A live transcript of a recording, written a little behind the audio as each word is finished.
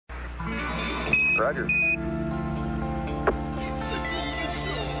Roger.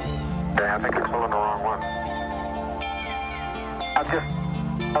 Yeah, I think you're pulling the wrong one.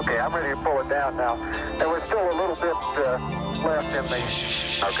 Okay, I'm ready to pull it down now. There was still a little bit left in me.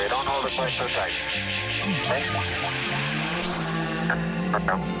 Okay, don't hold it quite so tight. Okay.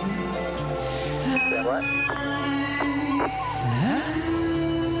 Stand what?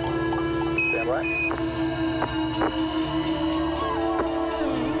 Stand what?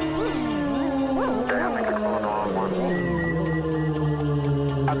 Okay, I think you're pulling the wrong one.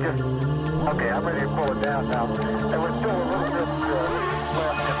 Okay, I'm ready to pull it down now. There was still a little bit left in me.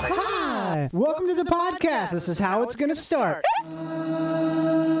 Hi, welcome to the podcast. This is how it's going to start.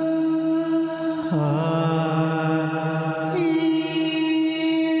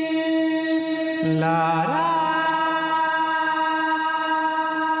 La da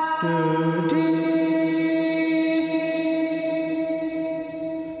do dee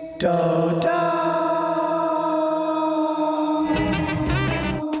do do.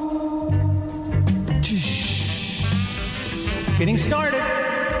 Getting started.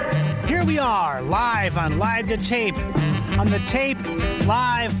 Here we are, live on Live to Tape. On the tape,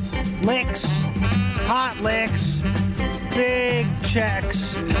 live licks, hot licks, big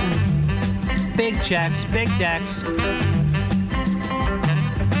checks. Big checks, big decks.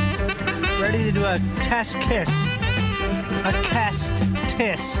 Ready to do a test kiss. A cast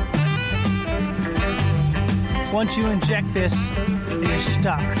tiss. Once you inject this, you're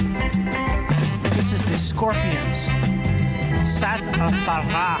stuck. This is the Scorpions. Sat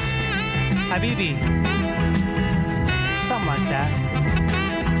Farah. Habibi. Something like that.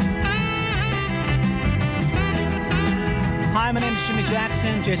 Hi, my name is Jimmy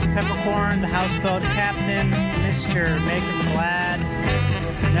Jackson, Jason Peppercorn, the houseboat captain, Mr. Make 'em Glad,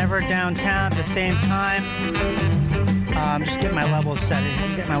 never downtown at the same time. Just get my levels set. I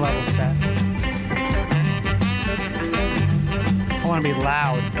want to be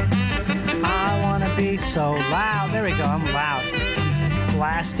loud. I want to be so loud. There we go, I'm loud. I'm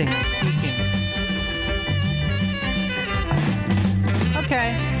blasting, peaking.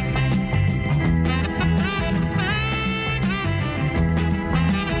 Okay.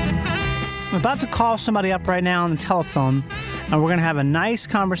 I'm about to call somebody up right now on the telephone, and we're going to have a nice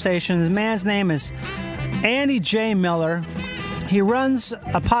conversation. The man's name is Andy J. Miller. He runs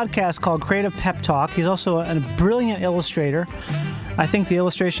a podcast called Creative Pep Talk. He's also a brilliant illustrator. I think the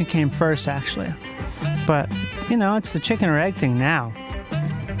illustration came first, actually. But, you know, it's the chicken or egg thing now.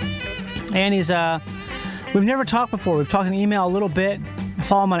 And we've never talked before. We've talked in email a little bit. I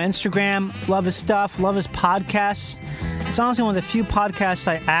follow him on Instagram. Love his stuff. Love his podcasts. It's honestly one of the few podcasts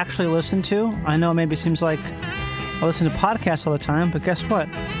I actually listen to. I know it maybe seems like I listen to podcasts all the time, but guess what?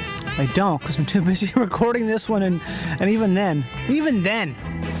 I don't, because I'm too busy recording this one, and even then.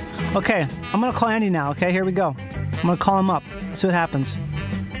 Okay, I'm going to call Andy now, okay? Here we go. I'm going to call him up. See what happens.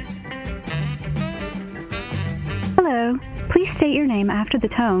 Hello. Please state your name after the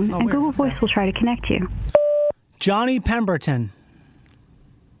tone, and Google Voice will try to connect you. Johnny Pemberton.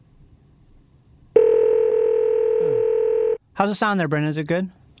 How's it sound there, Brendan? Is it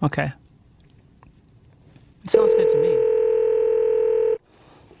good? Okay. It sounds good to me.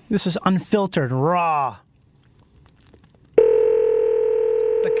 This is unfiltered, raw.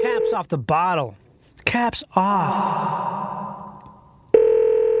 The cap's off the bottle. Cap's off.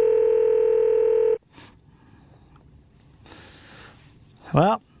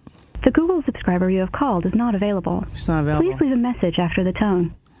 Well. The Google subscriber you have called is not available. It's not available. Please leave a message after the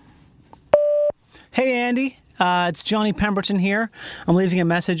tone. Hey, Andy. It's Johnny Pemberton here. I'm leaving a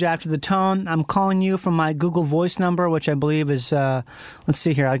message after the tone. I'm calling you from my Google Voice number, which I believe is, let's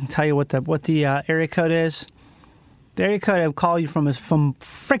see here. I can tell you what the area code is. The area code I call you from is from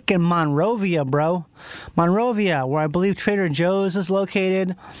frickin' Monrovia, bro. Monrovia, where I believe Trader Joe's is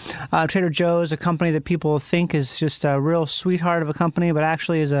located. Trader Joe's, a company that people think is just a real sweetheart of a company, but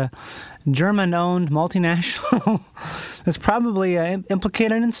actually is a German-owned multinational that's probably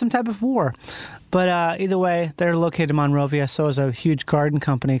implicated in some type of war. But either way, they're located in Monrovia. So is a huge garden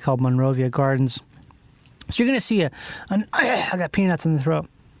company called Monrovia Gardens. So you're going to see I got peanuts in the throat.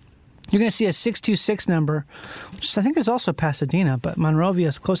 You're going to see a 626 number, which I think is also Pasadena, but Monrovia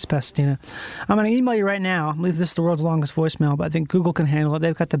is close to Pasadena. I'm going to email you right now. I believe this is the world's longest voicemail, but I think Google can handle it.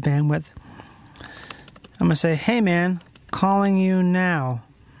 They've got the bandwidth. I'm going to say, hey, man, calling you now.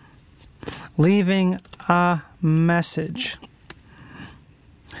 Leaving a message.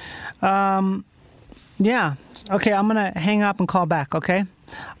 Yeah. Okay, I'm going to hang up and call back, okay?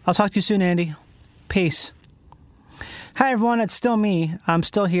 I'll talk to you soon, Andy. Peace. Hi, everyone. It's still me. I'm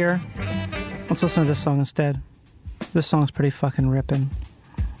still here. Let's listen to this song instead. This song's pretty fucking ripping.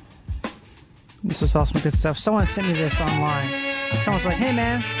 This was awesome, good stuff. Someone sent me this online. Someone's like, hey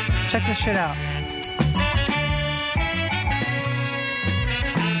man, check this shit out.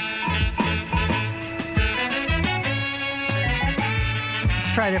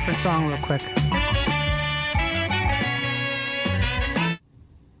 Let's try a different song real quick.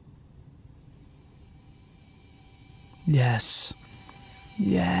 Yes.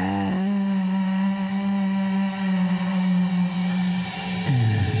 Yeah.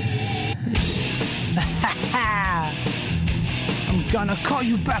 I'm gonna call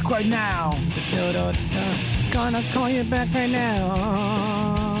you back right now. Gonna call you back right now.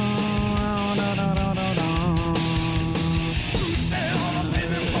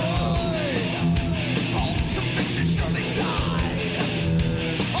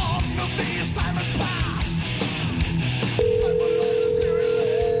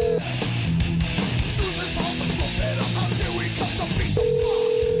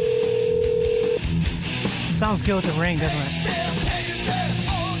 Sounds good with the ring, doesn't it?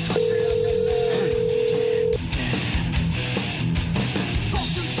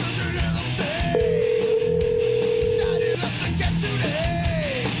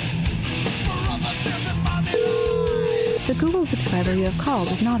 The Google subscriber you have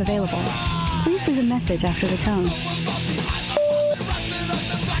called is not available. Please leave a message after the tone.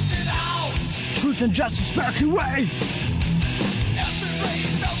 Truth and justice, American way!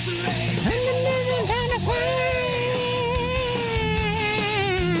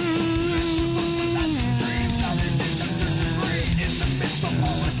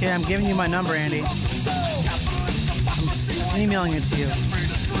 Okay, I'm giving you my number, Andy. I'm emailing it to you.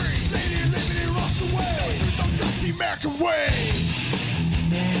 American way.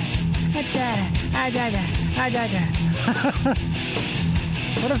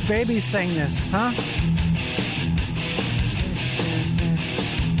 What if babies sang this, huh?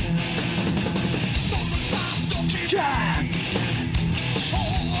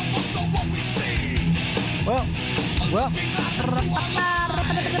 Well.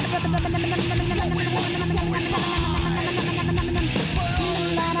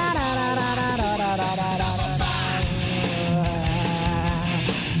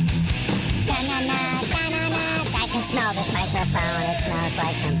 Smell this microphone, it smells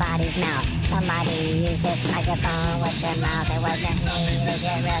like somebody's mouth. Somebody used this microphone with their mouth. It wasn't me, is it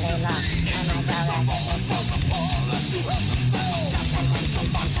really long? Oh my God.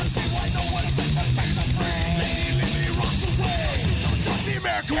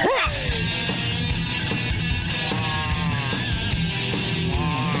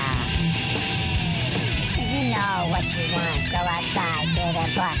 You know what you want. Go outside, give a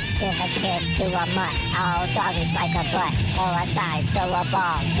butt, give a kiss to a mutt. Oh, doggies like a butt. Go outside, throw a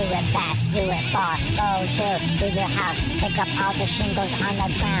ball, do it fast, do it far. Go to your house, pick up all the shingles on the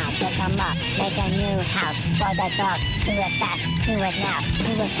ground, pick them up, make a new house for the dog. Do it fast, do it now,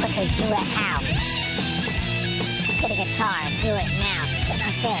 do it quickly, do it how. Get a guitar, do it now. Get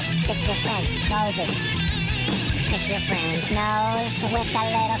downstairs, pick your friend's noses. Pick your friend's nose with a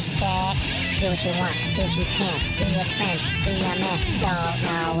little stick. Do what you want, do what you can. Be your friends, be your man. Don't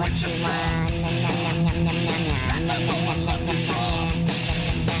know what you want. Nom, nom, nom, nom, nom, nom, nom, nom, nom, nom, nom, nom, nom.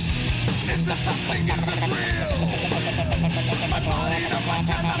 Is this something? Is this real? My body to my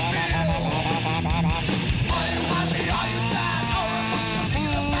time I feel. Are you happy? Are you sad? Or must you be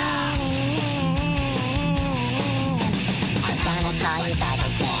the past? I'm gonna call you back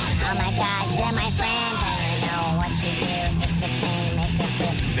again. Oh my God, you're my friend. I know what you do. It's a thing, make it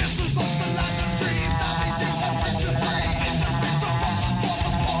feel. This is also like a dream. Now it's just attention play.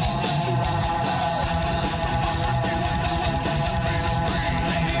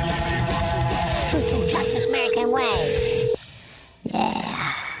 True, Justice American way.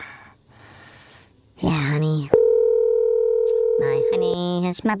 Yeah. Yeah, honey. My honey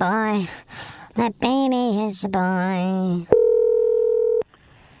is my boy. That baby is a boy.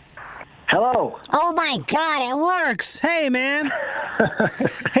 Hello. Oh my God, it works. Hey, man.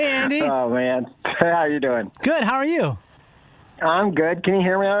 Hey, Andy. Oh, man. How you doing? Good. How are you? I'm good. Can you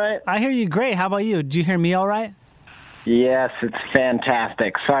hear me all right? I hear you great. How about you? Do you hear me all right? Yes, it's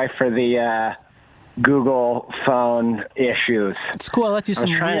fantastic. Sorry for the Google phone issues. It's cool. I left you some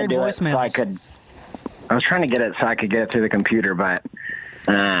weird voicemails. I was trying to get it so I could get it through the computer, but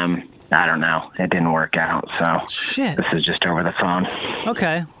I don't know. It didn't work out, so Shit. This is just over the phone.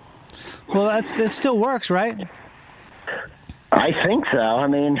 Okay. Well, it still works, right? I think so. I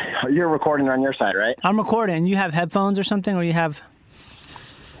mean, you're recording on your side, right? I'm recording. You have headphones or something, or you have...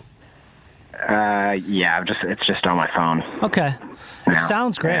 Yeah, it's just on my phone. Okay. No. It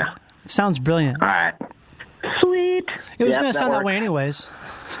sounds great. Yeah. It sounds brilliant. All right. Sweet. It was Yep, going to sound that works. way anyways.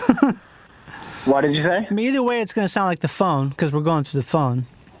 What did you say? I mean, either way, it's going to sound like the phone because we're going through the phone.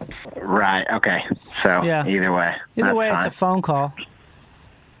 Right. Okay. So Yeah. either way. Either that's way, fine. it's a phone call.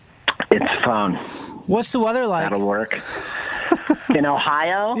 It's phone. What's the weather like? That'll work. In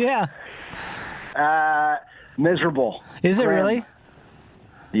Ohio? Yeah. Miserable. Is it Grim. really?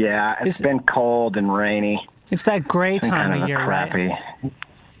 Yeah, it's Is- been cold and rainy. It's that gray Been time kind of of year, a right? crappy.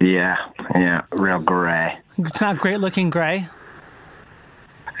 Yeah, real gray. It's not great looking gray.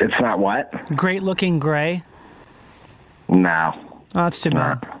 It's not what? Great looking gray. No. Oh, that's too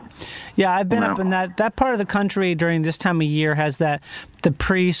bad. Yeah, I've been No. up in that part of the country during this time of year has the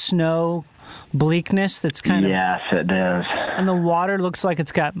pre-snow bleakness that's kind of, Yes, it does. and the water looks like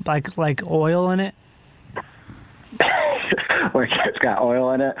it's got like oil in it. Like it's got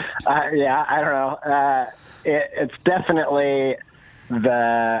oil in it. Yeah, I don't know. It's definitely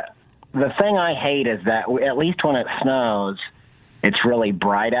the thing I hate is that at least when it snows, it's really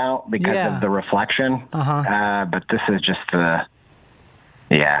bright out because Yeah. of the reflection. But this is just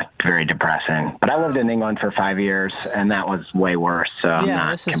very depressing. But I lived in England for 5 years, and that was way worse. So I'm Yeah,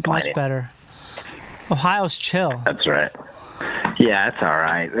 not this is complaining. much better. Ohio's chill. That's right. Yeah, it's all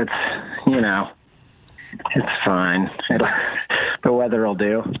right. It's fine. The weather will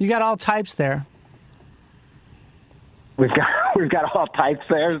do. You got all types there. We've got all types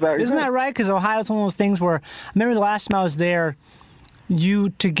there. Isn't that right? Because Ohio's one of those things where I remember the last time I was there, to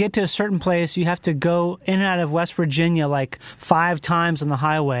get to a certain place, you have to go in and out of West Virginia like 5 times on the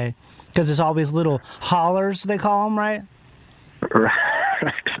highway because there's all these little hollers, they call them, right?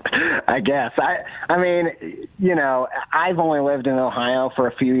 I guess. I mean, I've only lived in Ohio for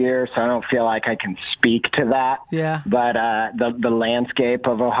a few years, so I don't feel like I can speak to that. Yeah. But the landscape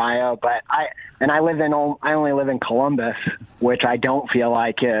of Ohio, I only live in Columbus, which I don't feel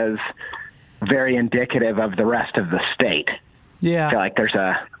like is very indicative of the rest of the state. Yeah. I feel like there's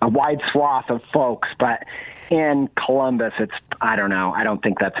a wide swath of folks, but in Columbus, I don't know. I don't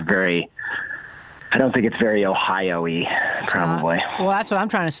think it's very Ohio-y, probably. Well, that's what I'm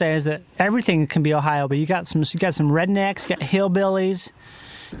trying to say is that everything can be Ohio, but you got some rednecks, you got hillbillies,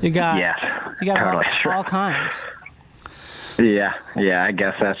 you got totally true. all kinds. Yeah, I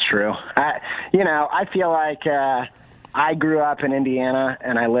guess that's true. I feel like I grew up in Indiana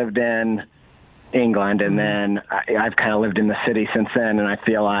and I lived in England, and then I've kind of lived in the city since then, and I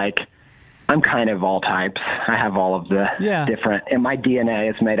feel like I'm kind of all types. I have all of the different, and my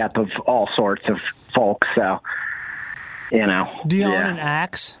DNA is made up of all sorts of folks, so, Do you own an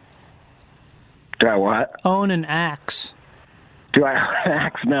axe? Do I what? Own an axe. Do I own an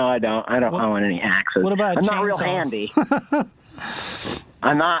axe? No, I don't. I don't own any axes. What about a I'm not real chainsaw? handy.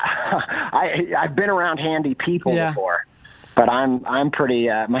 I'm not. I've been around handy people before, but I'm pretty.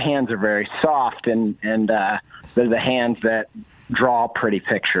 My hands are very soft, and they're the hands that draw pretty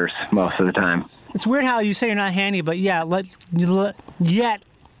pictures most of the time. It's weird how you say you're not handy, but yet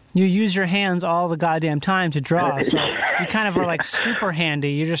you use your hands all the goddamn time to draw. So you kind of are like super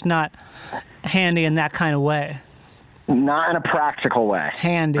handy. You're just not handy in that kind of way. Not in a practical way.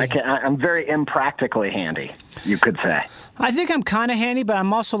 Handy. I'm very impractically handy, you could say. I think I'm kind of handy, but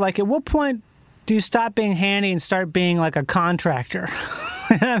I'm also like, at what point do you stop being handy and start being like a contractor?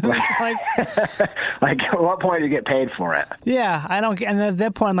 Like, at what point do you get paid for it? Yeah, I don't. And at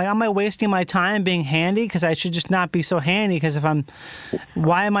that point, I'm like, am I wasting my time being handy? Because I should just not be so handy. Because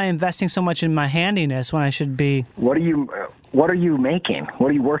why am I investing so much in my handiness when I should be? What are you making?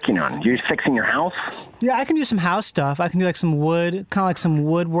 What are you working on? You're fixing your house? Yeah, I can do some house stuff. I can do like some wood, kind of like some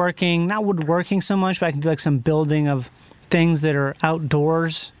woodworking. Not woodworking so much, but I can do like some building of things that are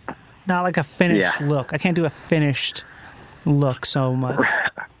outdoors. Not like a finished look. I can't do a finished look so much.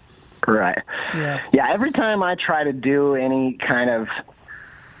 Right. Yeah. Yeah, every time I try to do any kind of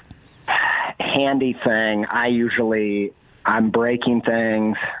handy thing, I'm breaking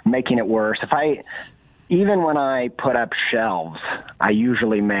things, making it worse. Even when I put up shelves, I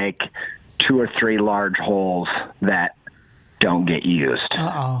usually make 2 or 3 large holes that don't get used.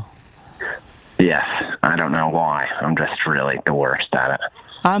 Uh-oh. Yes, I don't know why. I'm just really the worst at it.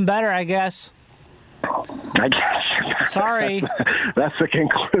 I'm better, I guess. I guess. Sorry. That's the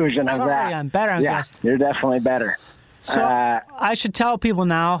conclusion of that. Sorry, I'm better, I guess. You're definitely better. So I should tell people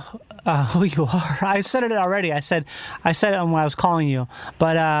now who you are. I said it already. I said it when I was calling you.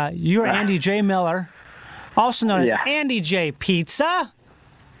 But you're Andy J. Miller, also known as Andy J. Pizza.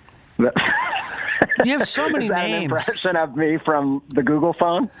 You have so many Is that names. an impression of me from the Google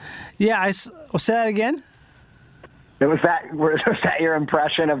phone? Yeah, say that again? Was that your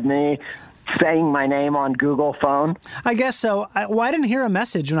impression of me saying my name on Google phone? I guess so. Well, I didn't hear a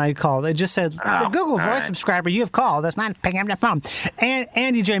message when I called. It just said, the Google Voice right. subscriber you have called. That's not picking up the phone. And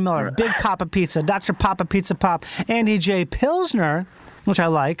Andy J. Miller, Big Papa Pizza, Dr. Papa Pizza Pop, Andy J. Pilsner, which I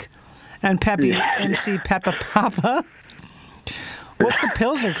like, and Peppy MC Peppa Papa. What's the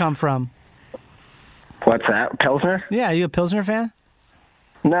Pilsner come from? What's that? Pilsner? Yeah, are you a Pilsner fan?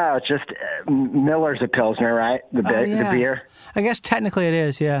 No, it's just Miller's a Pilsner, right? The beer. I guess technically it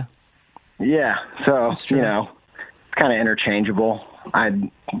is, yeah. Yeah, so, That's true. it's kind of interchangeable. I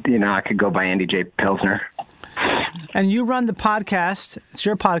could go by Andy J. Pilsner. And you run the podcast. It's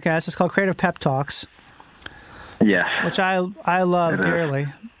your podcast. It's called Creative Pep Talks, Yes. which I love It is. dearly.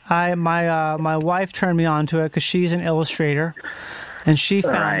 My wife turned me on to it because she's an illustrator, and she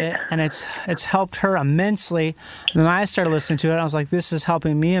found Right. it, and it's helped her immensely. And then I started listening to it. And I was like, this is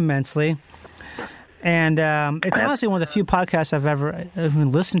helping me immensely. And it's honestly one of the few podcasts I've ever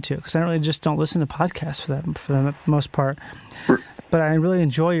even listened to, because I don't listen to podcasts for the most part. But I really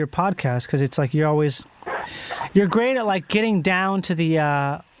enjoy your podcast because it's like you're great at like getting down to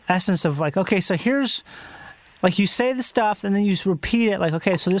the essence of like, okay, so here's, like, you say the stuff and then you repeat it like,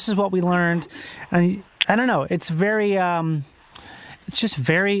 okay, so this is what we learned. And I don't know, it's very, it's just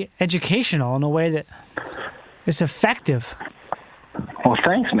very educational in a way that is effective. Well,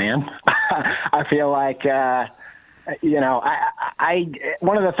 thanks, man. I feel like, I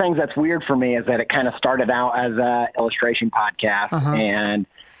one of the things that's weird for me is that it kind of started out as a illustration podcast, and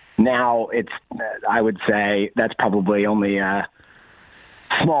now I would say that's probably only a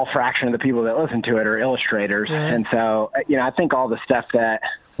small fraction of the people that listen to it are illustrators. Yeah. And so, I think all the stuff that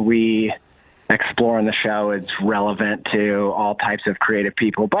we explore in the show is relevant to all types of creative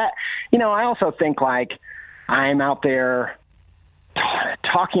people. But, I also think like I'm out there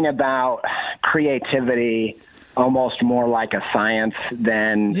talking about creativity almost more like a science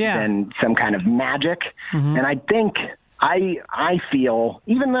than some kind of magic. And I think I feel,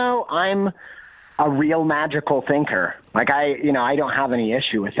 even though I'm a real magical thinker, like I don't have any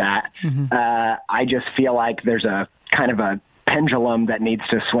issue with that. I just feel like there's a kind of a pendulum that needs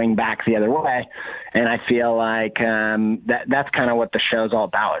to swing back the other way. And I feel like that's kind of what the show's all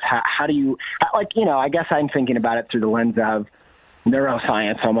about. How do you, I guess I'm thinking about it through the lens of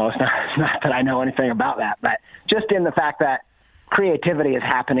neuroscience almost. Not that I know anything about that, but just in the fact that creativity is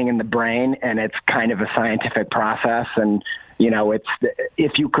happening in the brain and it's kind of a scientific process. And,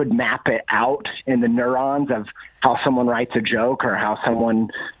 if you could map it out in the neurons of how someone writes a joke or how someone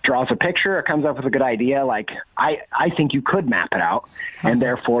draws a picture or comes up with a good idea, like I think you could map it out and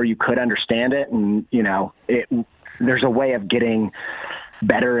therefore you could understand it. And, there's a way of getting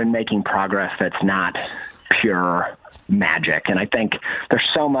better and making progress that's not pure magic. And I think there's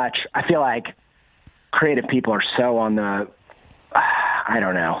so much, I feel like creative people are so on the, I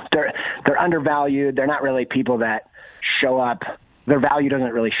don't know, they're undervalued. They're not really people that show up. Their value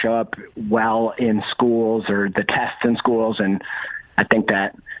doesn't really show up well in schools or the tests in schools. And I think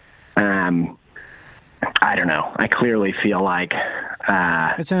that, I don't know, I clearly feel like,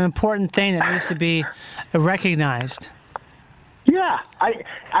 It's an important thing that needs to be recognized. Yeah,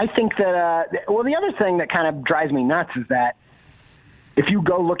 I think that, the other thing that kind of drives me nuts is that if you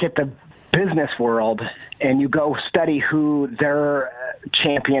go look at the business world and you go study who they're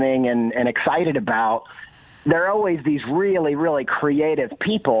championing and excited about, there are always these really, really creative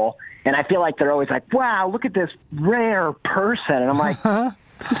people. And I feel like they're always like, wow, look at this rare person. And I'm like,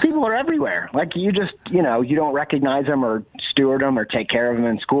 these people are everywhere. Like you just, you don't recognize them or steward them or take care of them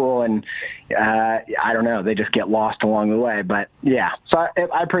in school. And I don't know, they just get lost along the way. But yeah, so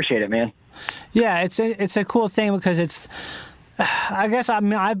I appreciate it, man. Yeah, it's a cool thing because it's, I guess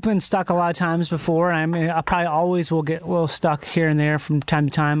I've been stuck a lot of times before. And I probably always will get a little stuck here and there from time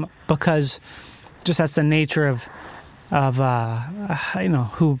to time because just that's the nature of who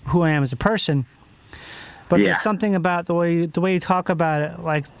I am as a person. But there's something about the way you talk about it,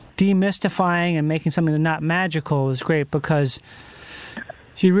 like demystifying and making something that's not magical is great because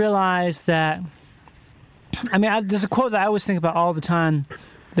you realize that. There's a quote that I always think about all the time.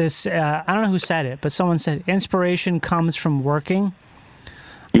 This I don't know who said it, but someone said inspiration comes from working.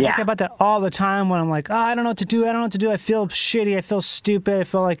 I think about that all the time when I'm like, I don't know what to do. I feel shitty. I feel stupid.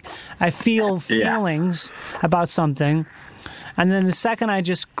 I feel feelings about something. And then the second I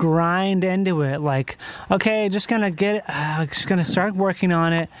just grind into it, like, okay, just going to get it, just going to start working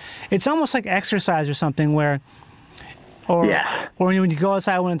on it. It's almost like exercise or something or when you go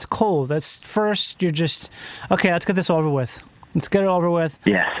outside when it's cold, that's first you're just, okay, let's get this over with. Let's get it over with.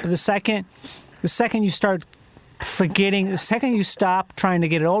 Yes. But the second you start forgetting, the second you stop trying to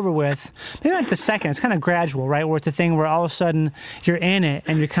get it over with, maybe not the second, it's kind of gradual, right? Where it's a thing where all of a sudden you're in it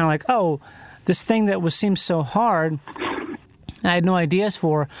and you're kind of like, oh, this thing that seems so hard, I had no ideas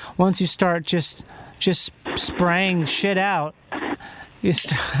for. Once you start just spraying shit out,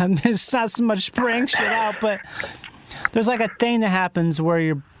 it's not so much spraying shit out, but there's like a thing that happens where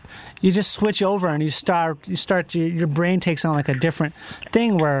you just switch over and your brain takes on like a different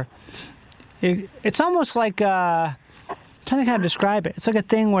thing where it's almost like I'm trying to kind of describe it. It's like a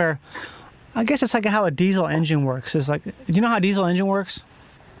thing where I guess it's like how a diesel engine works. It's like, do you know how a diesel engine works?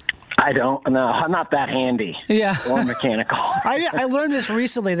 I don't know. I'm not that handy. Yeah. Or mechanical. I learned this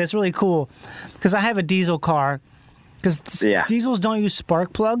recently. That's really cool because I have a diesel car. Because diesels don't use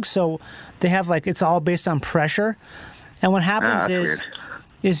spark plugs, so they have it's all based on pressure. And what happens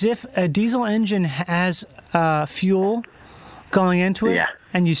is if a diesel engine has fuel going into it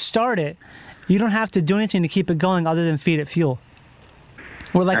and you start it, you don't have to do anything to keep it going other than feed it fuel.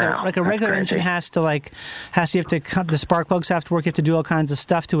 Where a regular engine you have to cut the spark plugs have to work, you have to do all kinds of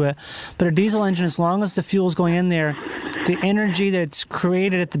stuff to it. But a diesel engine, as long as the fuel's going in there, the energy that's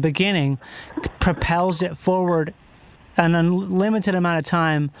created at the beginning propels it forward an unlimited amount of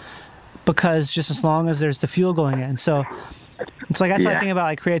time, because just as long as there's the fuel going in. So it's like that's what I think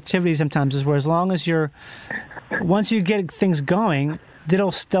about creativity sometimes, is where as long as once you get things going,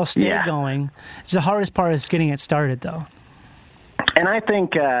 they'll stay going. The hardest part is getting it started, though. And I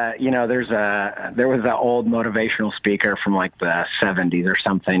think there was an old motivational speaker from the 70s or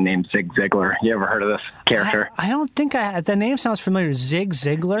something named Zig Ziglar. You ever heard of this character? I don't think the name sounds familiar. Zig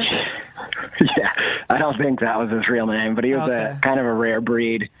Ziglar? Yeah, I don't think that was his real name, but he was a kind of a rare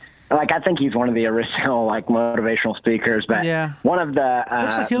breed. I think he's one of the original motivational speakers, but one of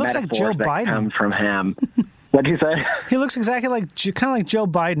the he looks like Joe Biden. Come from him. What'd you say? He looks exactly kind of like Joe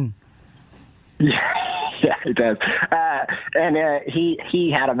Biden. Yeah, he does. And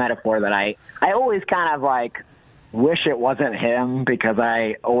he had a metaphor that I always kind of wish it wasn't him, because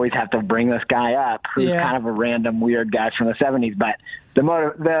I always have to bring this guy up who's kind of a random weird guy from the 70s. But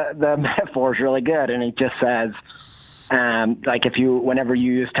the metaphor is really good, and he just says, whenever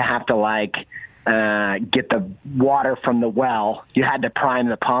you used to have to get the water from the well, you had to prime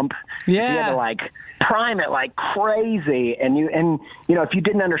the pump. Yeah. You had to prime it like crazy, and if you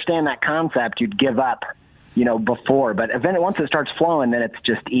didn't understand that concept, you'd give up, before. But then once it starts flowing, then it's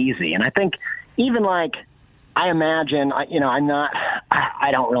just easy. And I think even I imagine, I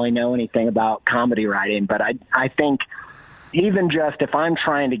don't really know anything about comedy writing, but I think even just if I'm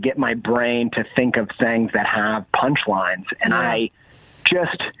trying to get my brain to think of things that have punchlines, and I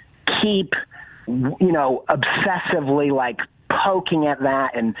just keep, obsessively poking at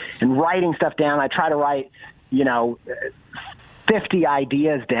that and writing stuff down. I try to write, 50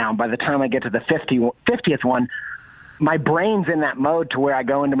 ideas down. By the time I get to the 50th one, my brain's in that mode to where I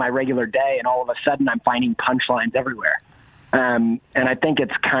go into my regular day, and all of a sudden I'm finding punchlines everywhere. And I think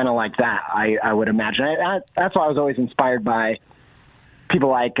it's kind of like that, I would imagine. That's why I was always inspired by people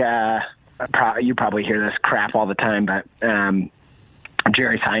like, you probably hear this crap all the time, but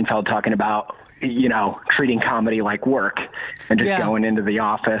Jerry Seinfeld talking about, treating comedy like work and just going into the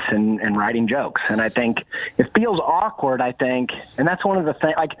office and writing jokes. And I think it feels awkward, and that's one of the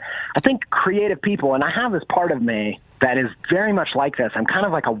things, I think creative people, and I have this part of me that is very much like this. I'm kind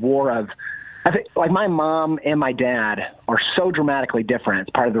of like a war of, I think my mom and my dad are so dramatically different. It's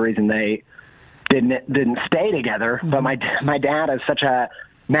part of the reason they didn't stay together. Mm-hmm. But my dad is such a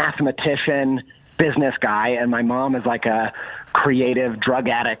mathematician, business guy, and my mom is like a creative drug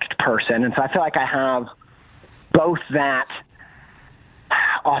addict person. And so I feel like I have both that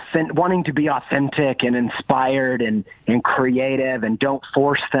wanting to be authentic and inspired and creative and don't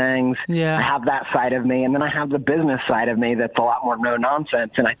force things. Yeah. I have that side of me, and then I have the business side of me that's a lot more no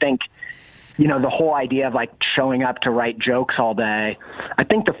nonsense. And I think, the whole idea of showing up to write jokes all day, I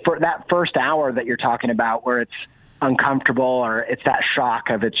think that first hour that you're talking about where it's uncomfortable or it's that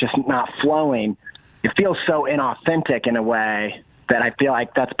shock of it's just not flowing, it feels so inauthentic in a way that I feel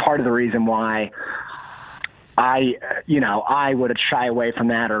like that's part of the reason why I would shy away from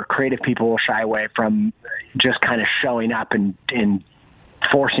that, or creative people will shy away from just kind of showing up and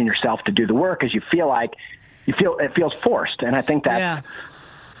forcing yourself to do the work, as you feel it feels forced. And I think that's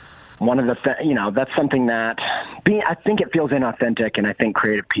one of the, that's something that I think it feels inauthentic, and I think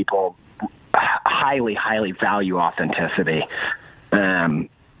creative people highly, highly value authenticity.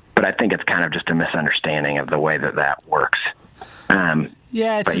 But I think it's kind of just a misunderstanding of the way that works.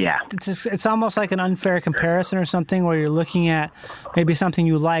 It's almost like an unfair comparison or something, where you're looking at maybe something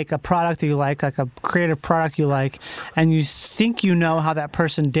you like, a product that you like a creative product you like, and you think how that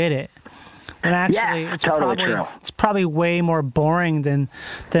person did it. And actually, it's probably way more boring than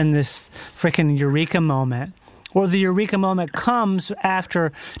this freaking eureka moment or the eureka moment comes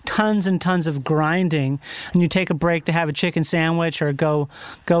after tons and tons of grinding, and you take a break to have a chicken sandwich or go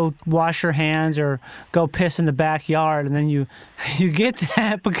wash your hands or go piss in the backyard, and then you get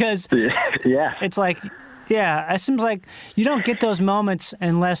that because Yeah. it's like, yeah, it seems like you don't get those moments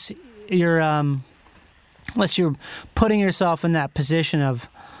unless you're putting yourself in that position of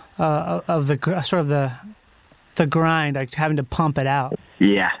the sort of the grind, like having to pump it out.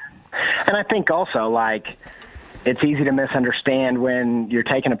 Yeah. And I think also, like, it's easy to misunderstand when you're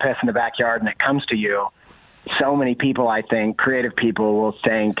taking a piss in the backyard and it comes to you. So many people, I think, creative people will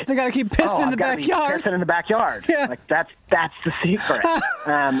think, They got to keep pissing in the backyard. Pissing in the backyard. Yeah. Like, that's the secret.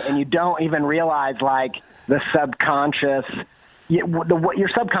 And you don't even realize, like, the subconscious, your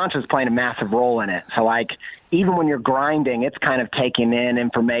subconscious is playing a massive role in it. So, like, even when you're grinding, it's kind of taking in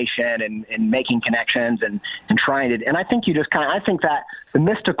information and making connections and trying to. And I think you just I think that the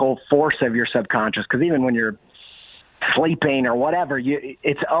mystical force of your subconscious, because even when you're sleeping or whatever,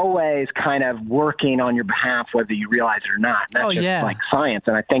 it's always kind of working on your behalf, whether you realize it or not. And that's just like science.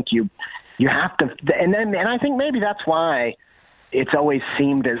 And I think you have to, and I think maybe that's why it's always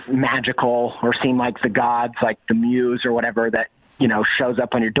seemed as magical or seemed like the gods, like the muse or whatever that, shows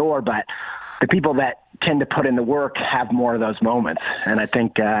up on your door. But the people that tend to put in the work have more of those moments. And I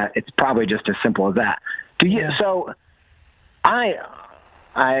think it's probably just as simple as that. So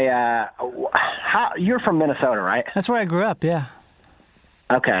you're from Minnesota, right? That's where I grew up. Yeah.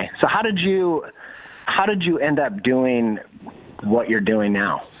 Okay. So how did you end up doing what you're doing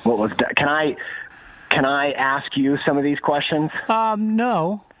now? Can I ask you some of these questions?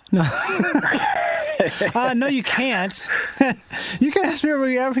 No. No, you can't. You can ask me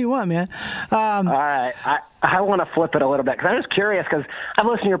whatever you want, man. All right. I want to flip it a little bit because I'm just curious because I've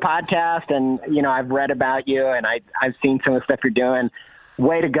listened to your podcast and, I've read about you and I've seen some of the stuff you're doing.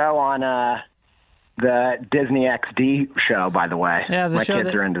 Way to go on the Disney XD show, by the way. Yeah, my kids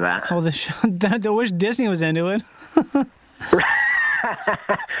are into that. Well, the show, I wish Disney was into it.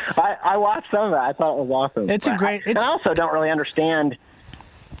 I watched some of it. I thought it was awesome. And I also don't really understand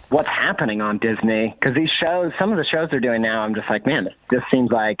what's happening on Disney because these shows, some of the shows they're doing now, I'm just like, man, this seems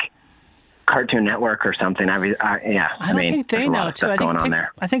like Cartoon Network or something. I don't think they know too.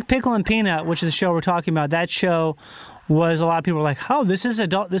 I think Pickle and Peanut, which is the show we're talking about, that show was a lot of people were like, oh, this is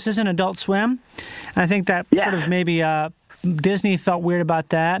an Adult Swim. And I think that sort of maybe Disney felt weird about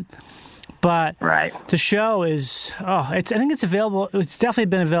that. But the show is, I think it's available. It's definitely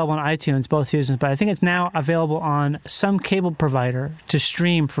been available on iTunes, both seasons, but I think it's now available on some cable provider to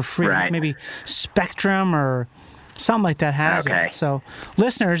stream for free. Right. Maybe Spectrum or something like that has it. So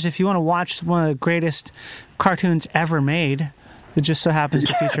listeners, if you want to watch one of the greatest cartoons ever made, that just so happens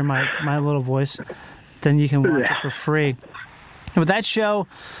to feature my little voice, then you can watch it for free. But that show,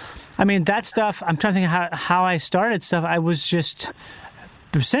 I mean, that stuff, I'm trying to think how I started stuff. I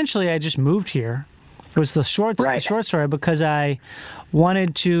just moved here. It was the short story because I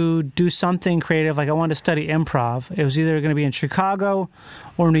wanted to do something creative. Like I wanted to study improv. It was either going to be in Chicago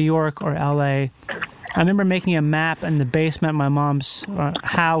or New York or LA. I remember making a map in the basement of my mom's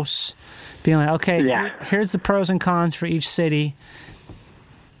house, being like, okay, here's the pros and cons for each city.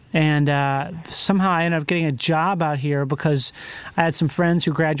 And somehow I ended up getting a job out here because I had some friends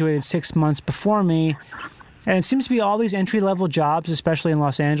who graduated 6 months before me. And it seems to be all these entry-level jobs, especially in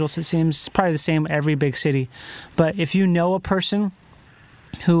Los Angeles. It seems it's probably the same every big city. But if you know a person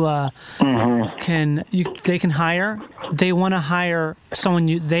who they can hire, they want to hire someone.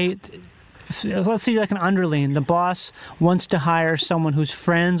 Let's say you're like an underling. The boss wants to hire someone who's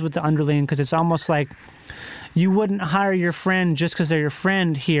friends with the underling because it's almost like you wouldn't hire your friend just because they're your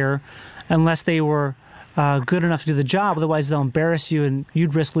friend here unless they were good enough to do the job. Otherwise, they'll embarrass you and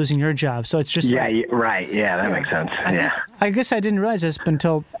you'd risk losing your job. So it's just right. Yeah, that makes sense. I guess I didn't realize this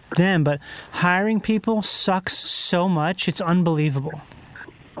until then, but hiring people sucks so much. It's unbelievable.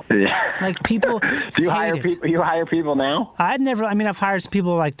 Yeah. Like people. Do you hire people? You hire people now? I've hired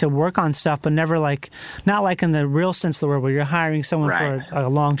people like to work on stuff, but never not like in the real sense of the word where you're hiring someone for a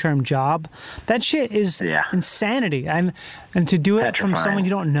long-term job. That shit is insanity. And to do it from someone you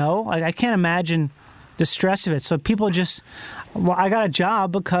don't know, like I can't imagine the stress of it. So people I got a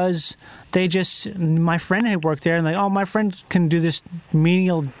job because my friend had worked there and my friend can do this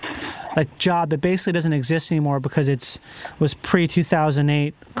menial job that basically doesn't exist anymore because was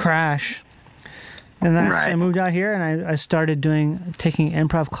pre-2008 crash. And that's I moved out here and I started taking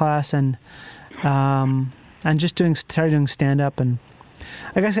improv class and started doing stand-up, and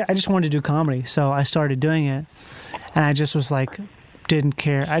I guess I just wanted to do comedy, so I started doing it, and I just was didn't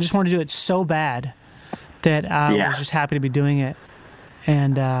care. I just wanted to do it so bad that I was just happy to be doing it.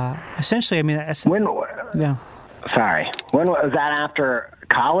 And essentially, I mean, Sorry. When was that, after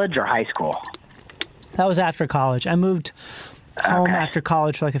college or high school? That was after college. I moved home Okay. after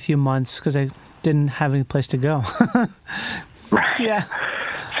college for like a few months because I didn't have any place to go. Right. Yeah.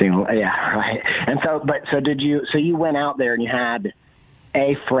 Yeah, right. And so you went out there and you had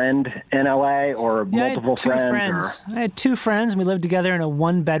a friend in LA or Yeah, multiple I had friends? I had two friends. We lived together in a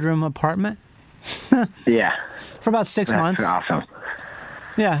 1-bedroom apartment Yeah. for about 6 months. That's awesome.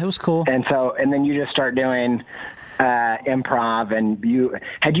 Yeah, it was cool. And then you just start doing improv, and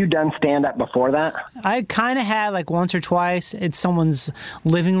had you done stand-up before that? I kind of had like once or twice at someone's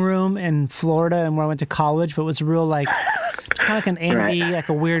living room in Florida and where I went to college, but it was real like kind of like an indie, Right. like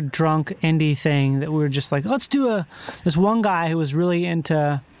a weird drunk indie thing that we were just like, let's do this one guy who was really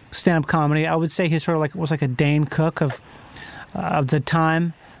into stand-up comedy. I would say he sort of like was like a Dane Cook of the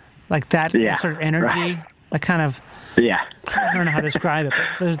time, like that Yeah, sort of energy, right. like kind of. Yeah. I don't know how to describe it,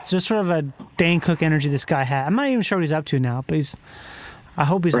 but there's just sort of a Dane Cook energy this guy had. I'm not even sure what he's up to now, but I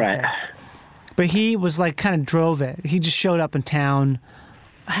hope he's Right. okay. But he was like kind of drove it. He just showed up in town.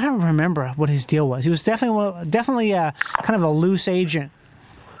 I don't remember what his deal was. He was definitely kind of a loose agent,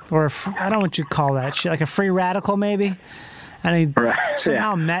 or I don't know what you call that shit, like a free radical maybe. And he Right,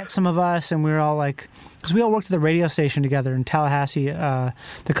 somehow yeah. met some of us, and we were all like, because we all worked at the radio station together in Tallahassee, the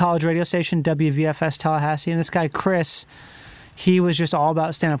college radio station, WVFS Tallahassee. And this guy, Chris, he was just all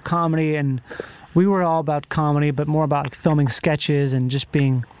about stand-up comedy, and we were all about comedy, but more about filming sketches and just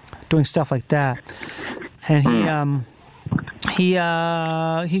doing stuff like that. And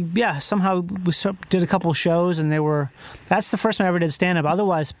somehow we did a couple shows, and that's the first time I ever did stand-up.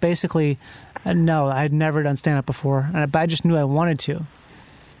 Otherwise, basically, no, I had never done stand-up before, but I just knew I wanted to.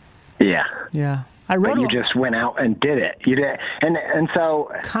 Yeah. Yeah. I wrote But you just went out and did it. You did, and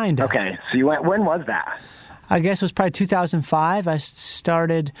so. Kinda. Okay, so you went. When was that? I guess it was probably 2005. I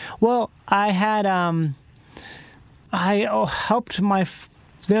started. Well, I had. I helped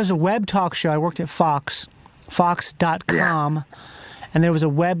there's a web talk show. I worked at Fox.com, and there was a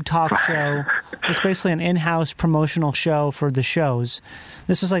web talk show. It was basically an in-house promotional show for the shows.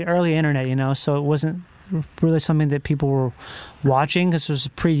 This was like early internet, so it wasn't really something that people were watching because it was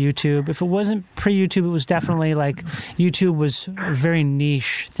pre-YouTube. If it wasn't pre-YouTube, it was definitely like YouTube was a very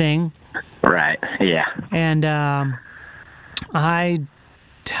niche thing. Right. Yeah. And I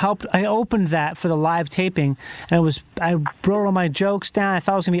opened that for the live taping, and I wrote all my jokes down. I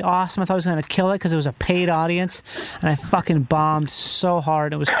thought it was gonna be awesome. I thought I was gonna kill it because it was a paid audience, and I fucking bombed so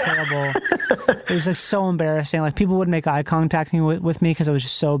hard. It was terrible. It was like so embarrassing. Like people wouldn't make eye contact with me because I was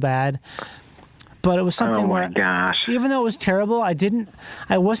just so bad. But it was something Oh my where, gosh. even though it was terrible,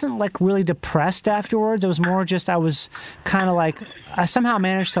 I wasn't like really depressed afterwards. It was more just I was kind of like I somehow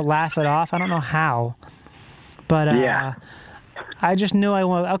managed to laugh it off. I don't know how, but Yeah. I just knew I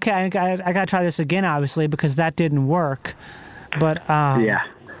wanted. Okay, I got to try this again, obviously, because that didn't work. But Yeah.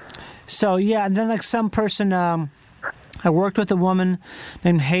 So yeah, and then like some person, I worked with a woman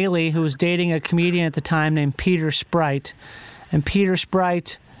named Haley who was dating a comedian at the time named Peter Sprite, and Peter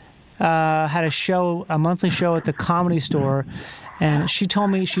Sprite had a monthly show at the Comedy Store, and she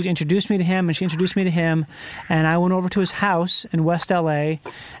told me she'd introduced me to him, and she introduced me to him, and I went over to his house in West LA,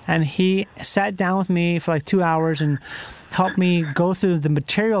 and he sat down with me for like 2 hours and helped me go through the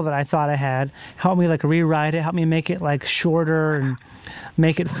material that I thought I had, helped me like rewrite it, helped me make it like shorter and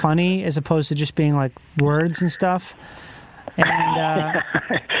make it funny as opposed to just being like words and stuff. And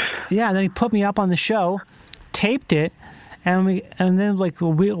yeah, and then he put me up on the show, taped it, and then like a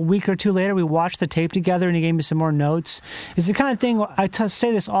week or two later, we watched the tape together, and he gave me some more notes. It's the kind of thing I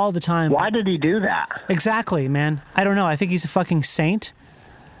say this all the time. Why did he do that? Exactly, man. I don't know. I think he's a fucking saint.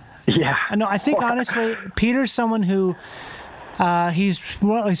 Yeah. No, I think honestly, Peter's someone who he's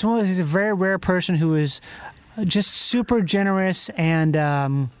a very rare person who is just super generous,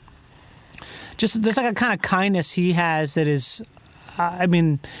 and just there's like a kind of kindness he has that is. I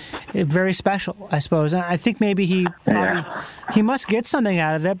mean, very special, I suppose. And I think maybe he must get something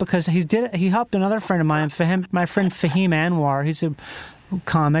out of it because he helped another friend of mine, my friend Fahim Anwar. He's a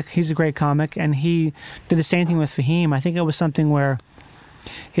comic. He's a great comic, and he did the same thing with Fahim. I think it was something where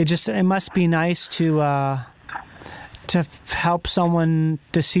it must be nice to help someone,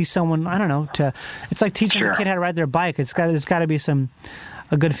 to see someone. I don't know. It's like teaching a kid how to ride their bike. There's got to be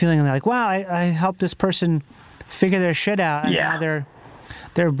a good feeling, and they're like, wow, I helped this person figure their shit out, and now they're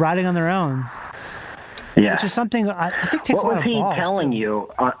riding on their own. Yeah. Which is something I think takes a lot of balls. What was he telling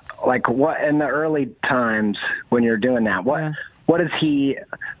you? Like what in the early times when you're doing that? What is he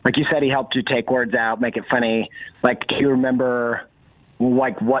like? You said he helped you take words out, make it funny. Like, do you remember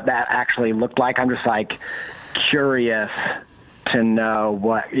like what that actually looked like? I'm just like curious to know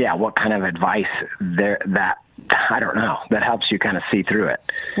what kind of advice that I don't know, that helps you kind of see through it.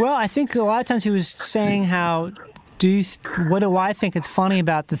 Well, I think a lot of times he was saying how, what do I think it's funny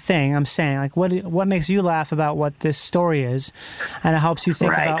about the thing I'm saying? Like, what makes you laugh about what this story is? And it helps you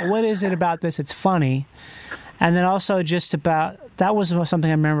think about, what is it about this it's funny? And then also just about, that was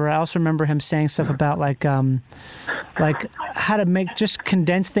something I remember. I also remember him saying stuff about like how to just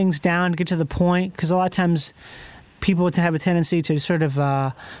condense things down, get to the point. Because a lot of times people would have a tendency to sort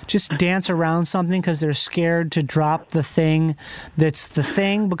of just dance around something because they're scared to drop the thing that's the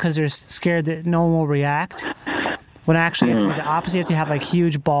thing, because they're scared that no one will react. When actually you have to be the opposite. You have to have like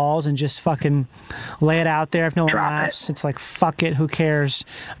huge balls and just fucking lay it out there. If no one laughs, it's like, fuck it, who cares?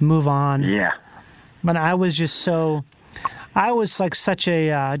 Move on. Yeah. But I was just so nervous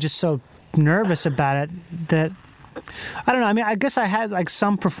about it that, I don't know. I mean, I guess I had like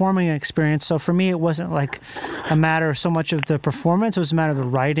some performing experience. So for me, it wasn't like a matter so much of the performance. It was a matter of the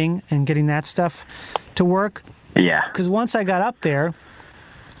writing and getting that stuff to work. Yeah. Because once I got up there,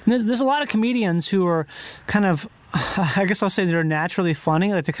 there's a lot of comedians who are kind of, I guess I'll say they're naturally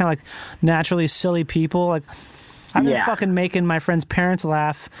funny. Like they're kind of like naturally silly people. Like I've been fucking making my friends' parents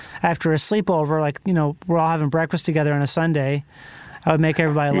laugh after a sleepover. Like, you know, we're all having breakfast together on a Sunday. I would make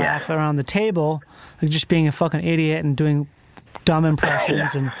everybody laugh around the table, like just being a fucking idiot and doing dumb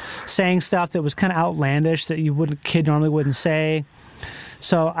impressions and saying stuff that was kind of outlandish that kid normally wouldn't say.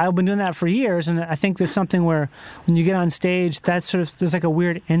 So I've been doing that for years, and I think there's something where when you get on stage, there's like a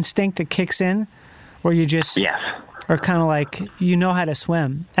weird instinct that kicks in, where you just are kind of like, you know how to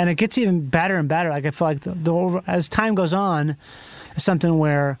swim, and it gets even better and better. Like I feel like as time goes on, it's something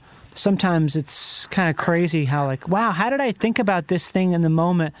where sometimes it's kind of crazy how like, wow, how did I think about this thing in the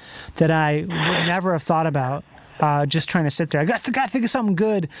moment that I would never have thought about? Just trying to sit there, I got to think of something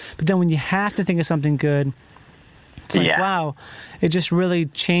good, but then when you have to think of something good, it's like, wow, it just really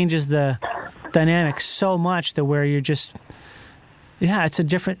changes the dynamic so much that where you're just, it's a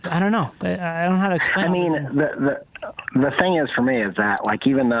different, I don't know. I don't know how to explain it. I mean, the thing is for me is that, like,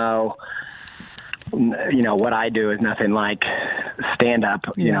 even though, you know, what I do is nothing like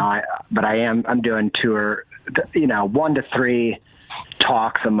stand-up, you know, I'm doing 1 to 3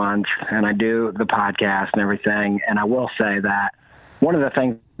 talks a month, and I do the podcast and everything. And I will say that one of the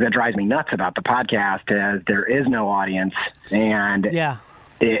things that drives me nuts about the podcast is there is no audience, and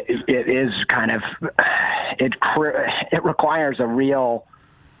it is kind of it requires a real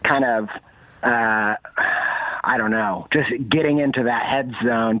kind of I don't know, just getting into that head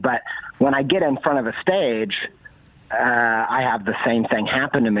zone. But when I get in front of a stage, I have the same thing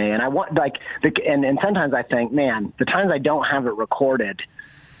happen to me, and I want and sometimes I think, man, the times I don't have it recorded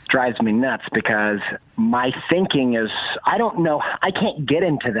drives me nuts, because my thinking is, I don't know, I can't get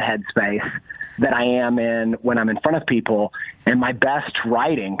into the headspace that I am in when I'm in front of people. And my best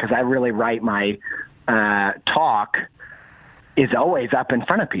writing, because I really write my talk, is always up in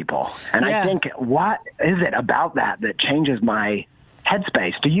front of people. And I think, what is it about that changes my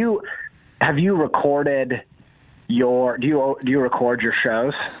headspace? Have you recorded do you record your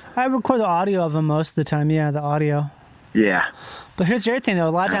shows? I record the audio of them most of the time. Yeah, the audio. Yeah. But here's the other thing, though.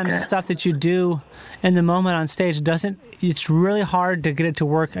 A lot of times the stuff that you do in the moment on stage it's really hard to get it to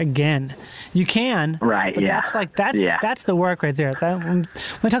work again. You can. Right, but that's the work right there. When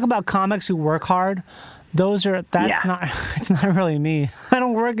I talk about comics who work hard, it's not really me. I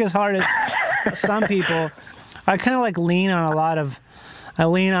don't work as hard as some people. I kind of like lean on a lot of. You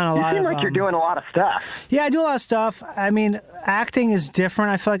seem like you're doing a lot of stuff. Yeah, I do a lot of stuff. I mean, acting is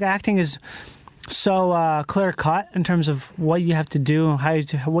different. I feel like acting is so clear cut in terms of what you have to do,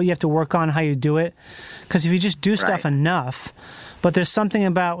 what you have to work on, how you do it. Because if you just do stuff enough, but there's something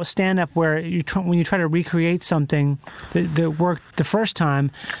about stand-up where when you try to recreate something that worked the first time,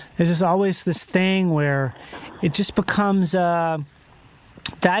 there's just always this thing where it just becomes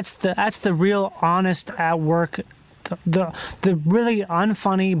that's the real honest at work. The really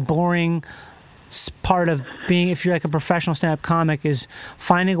unfunny, boring part of being, if you're like a professional stand-up comic, is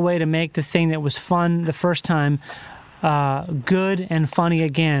finding a way to make the thing that was fun the first time good and funny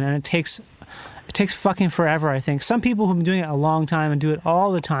again. And it takes fucking forever, I think. Some people who've been doing it a long time and do it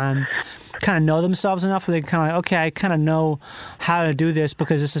all the time kind of know themselves enough where they kind of like, okay, I kind of know how to do this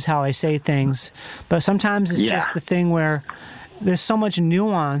because this is how I say things. But sometimes it's just the thing where there's so much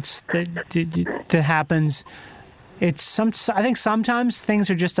nuance that happens. I think sometimes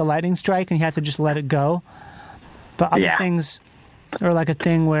things are just a lightning strike and you have to just let it go. But other things are like a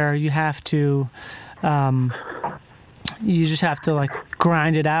thing where you have to, you just have to like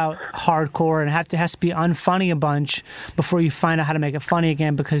grind it out hardcore, and it has to be unfunny a bunch before you find out how to make it funny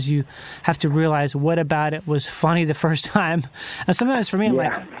again, because you have to realize what about it was funny the first time. And sometimes for me, I'm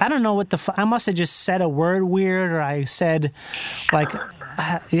like, I don't know what I must have just said a word weird, or I said like,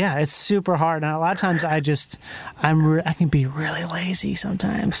 yeah, it's super hard. And a lot of times I can be really lazy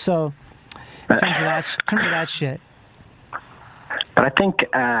sometimes. So in terms of that shit. But I think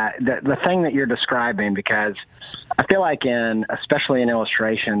the thing that you're describing, because I feel like especially in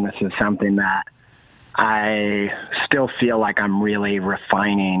illustration, this is something that I still feel like I'm really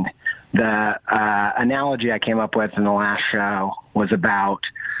refining. The analogy I came up with in the last show was about,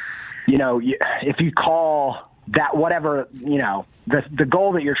 if you call that whatever, the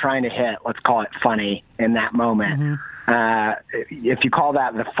goal that you're trying to hit, let's call it funny in that moment. If you call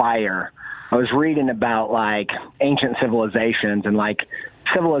that the fire, I was reading about like ancient civilizations, and like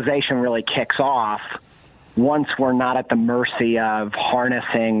civilization really kicks off once we're not at the mercy of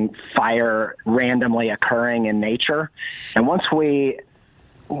harnessing fire randomly occurring in nature. And once we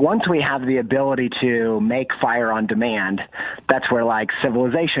have the ability to make fire on demand, that's where like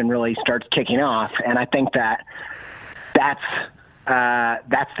civilization really starts kicking off. And I think that's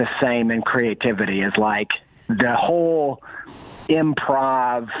the same in creativity, is like the whole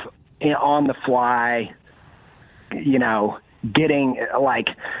improv on the fly, getting like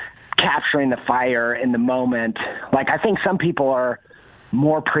capturing the fire in the moment. Like I think some people are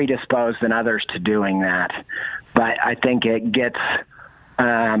more predisposed than others to doing that, but I think it gets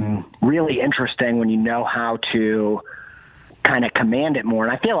really interesting when you know how to kind of command it more.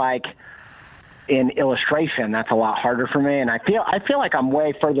 And I feel like in illustration, that's a lot harder for me. And I feel like I'm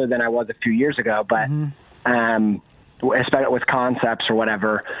way further than I was a few years ago, but, especially with concepts or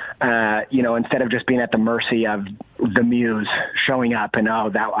whatever, instead of just being at the mercy of the muse showing up and,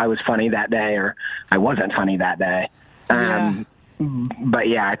 that I was funny that day, or I wasn't funny that day. But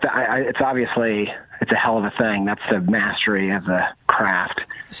yeah, it's obviously, it's a hell of a thing. That's the mastery of the craft.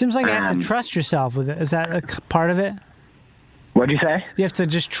 It seems like you have to trust yourself with it. Is that a part of it? What'd you say? You have to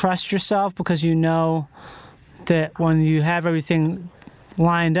just trust yourself, because you know that when you have everything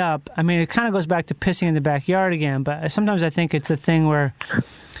lined up, I mean, it kind of goes back to pissing in the backyard again, but sometimes I think it's a thing where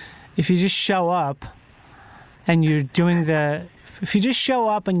if you just show up and if you just show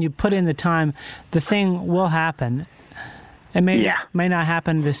up and you put in the time, the thing will happen. It may not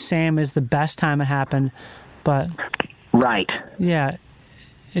happen the same as the best time it happened, but right. Yeah,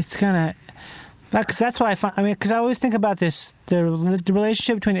 it's gonna. Because that's why because I always think about this, the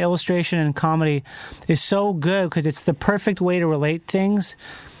relationship between illustration and comedy is so good, because it's the perfect way to relate things,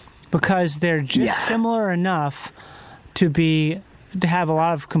 because they're just similar enough to have a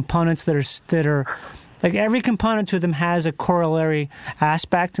lot of components that are like, every component to them has a corollary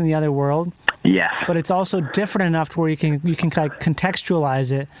aspect in the other world. Yes. But it's also different enough to where you can kind of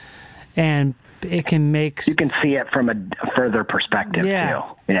contextualize it, and it can make... You can see it from a further perspective, too.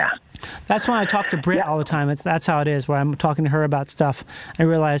 Yeah. That's when I talk to Britt all the time. That's how it is, where I'm talking to her about stuff. I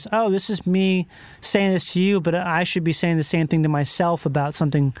realize, this is me saying this to you, but I should be saying the same thing to myself about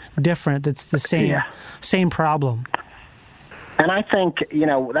something different that's the same problem. And I think,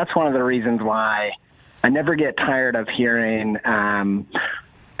 that's one of the reasons why I never get tired of hearing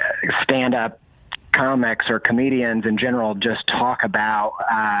stand-up comics or comedians in general just talk about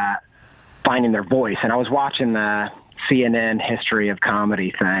finding their voice. And I was watching the CNN history of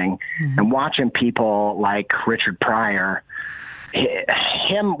comedy thing, and watching people like Richard Pryor,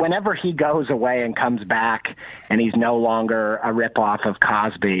 him, whenever he goes away and comes back and he's no longer a ripoff of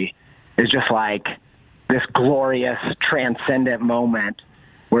Cosby, is just like this glorious transcendent moment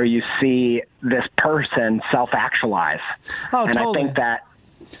where you see this person self-actualize. And totally. I think that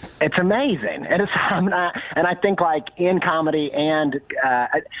it's amazing. And and I think like in comedy and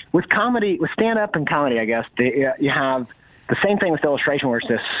with stand-up and comedy, I guess, you have the same thing with illustration, where it's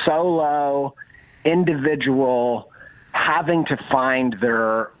this solo individual having to find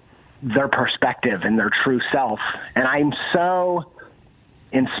their perspective and their true self. And I'm so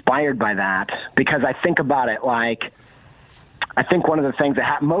inspired by that, because I think about it like, I think one of the things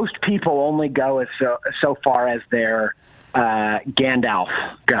that most people only go so far as their Gandalf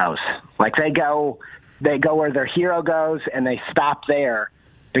goes. Like they go where their hero goes, and they stop there,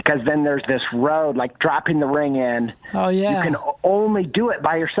 because then there's this road, like dropping the ring in. Oh yeah. You can only do it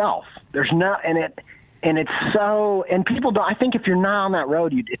by yourself. There's no, and it's so, and people don't, I think if you're not on that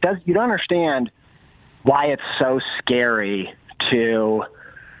road, you don't understand why it's so scary to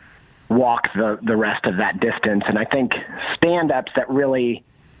walk the rest of that distance. And I think stand-ups that really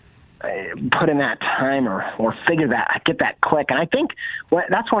put in that time or figure that, get that click. And I think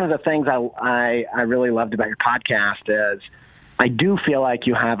that's one of the things I really loved about your podcast is I do feel like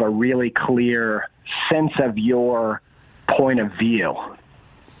you have a really clear sense of your point of view.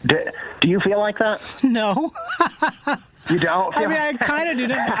 Do you feel like that? No. You don't? I mean, I kind of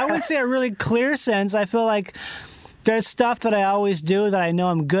do. I wouldn't say a really clear sense. I feel like there's stuff that I always do that I know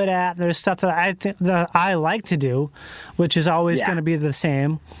I'm good at. There's stuff that I think that I like to do, which is always going to be the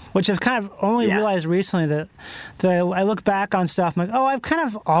same. Which I've kind of only realized recently that I look back on stuff. I'm like, oh, I've kind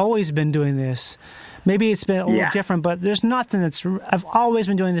of always been doing this. Maybe it's been a little different, but there's nothing I've always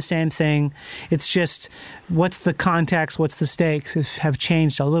been doing the same thing. It's just what's the context, what's the stakes have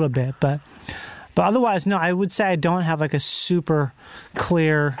changed a little bit. But otherwise, no, I would say I don't have like a super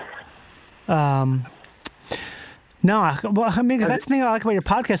clear. No, well, I mean, because that's the thing I like about your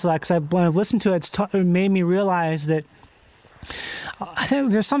podcast a lot. Because when I've listened to it, it made me realize that I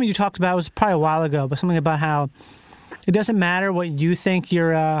think there's something you talked about. It was probably a while ago, but something about how it doesn't matter what you think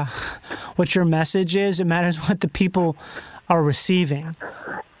what your message is. It matters what the people are receiving.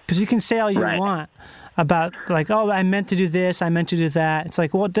 Because you can say all you want about like, oh, I meant to do this, I meant to do that. It's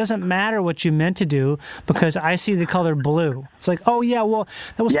like, well, it doesn't matter what you meant to do because I see the color blue. It's like, oh yeah, well,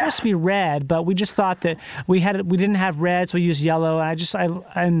 that was supposed to be red, but we just thought that we didn't have red, so we used yellow. And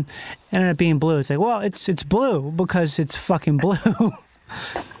I ended up being blue. It's like, well, it's blue because it's fucking blue.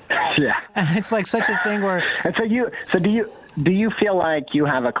 Yeah. And it's like such a thing where. And so do you feel like you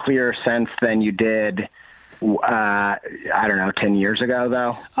have a clearer sense than you did? I don't know, 10 years ago,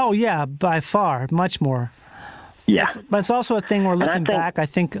 though? Oh, yeah, by far, much more. Yeah. But it's also a thing where looking back, I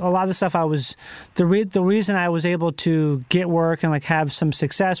think a lot of the stuff the reason I was able to get work and like have some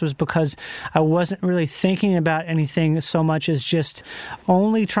success was because I wasn't really thinking about anything so much as just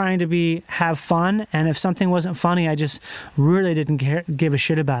only trying to have fun. And if something wasn't funny, I just really didn't give a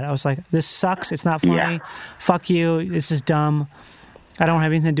shit about it. I was like, this sucks. It's not funny. Yeah. Fuck you. This is dumb. I don't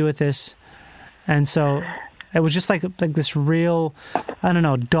have anything to do with this. And so it was just like this real, I don't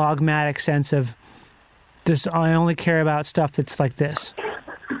know, dogmatic sense of this. I only care about stuff that's like this.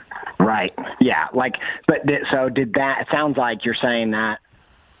 Right. Yeah. Did that? It sounds like you're saying that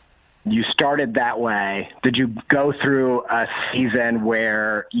you started that way. Did you go through a season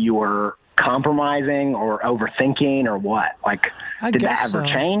where you were compromising or overthinking or what? Like, did that ever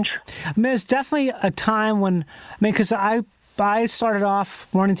change? I mean, it's definitely a time when, because I started off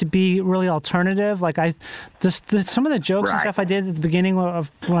wanting to be really alternative. Like some of the jokes and stuff I did at the beginning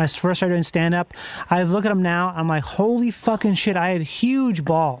of when I first started doing stand-up, I look at them now, I'm like, holy fucking shit, I had huge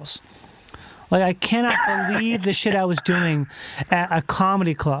balls. Like, I cannot believe the shit I was doing at a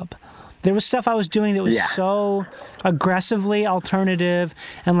comedy club. There was stuff I was doing that was so aggressively alternative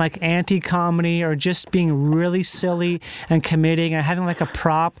and like anti-comedy or just being really silly and committing and having like a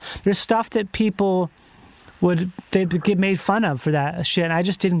prop. There's stuff that people they'd get made fun of for that shit, and I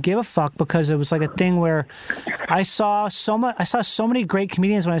just didn't give a fuck because it was like a thing where I saw so many great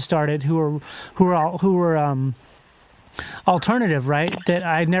comedians when I started who were alternative, right? That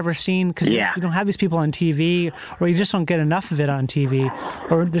I'd never seen because you don't have these people on TV, or you just don't get enough of it on TV,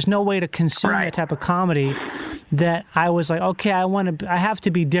 or there's no way to consume that type of comedy. That I was like, okay, I have to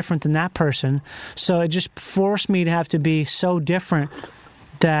be different than that person, so it just forced me to have to be so different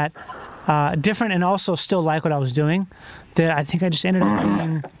that. Different and also still like what I was doing, that I think I just ended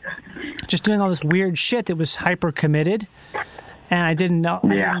up doing all this weird shit that was hyper committed, and I didn't know. I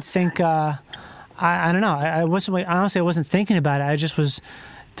didn't think. I don't know. I wasn't thinking about it. I just was.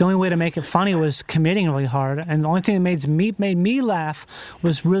 The only way to make it funny was committing really hard, and the only thing that made me laugh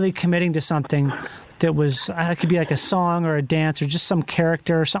was really committing to something. That was, it could be like a song or a dance or just some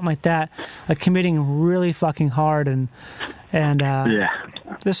character or something like that, like committing really fucking hard and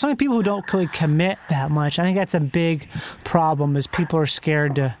there's so many people who don't really commit that much. I think that's a big problem is people are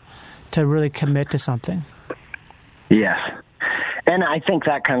scared to really commit to something. Yes. And I think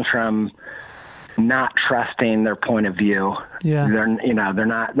that comes from not trusting their point of view. Yeah. They're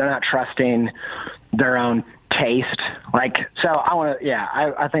not trusting their own taste. Like, so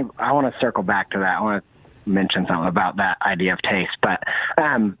I think I want to circle back to that. I want to mention something about that idea of taste, but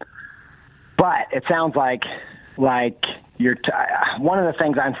it sounds like you're one of the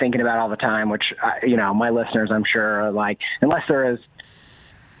things I'm thinking about all the time, which, my listeners, I'm sure are like, unless they're as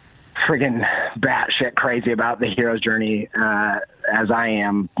friggin' batshit crazy about the hero's journey, as I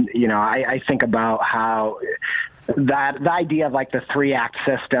am, I think about how the idea of like the 3-act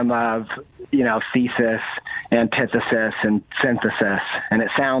system of, thesis, antithesis, and synthesis. And it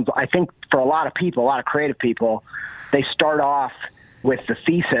sounds, I think for a lot of people, a lot of creative people, they start off with the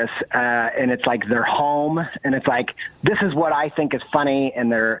thesis, and it's like they're home, and it's like, this is what I think is funny,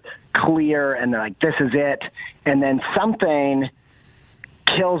 and they're clear, and they're like, this is it, and then something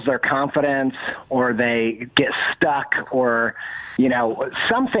kills their confidence, or they get stuck, or, you know,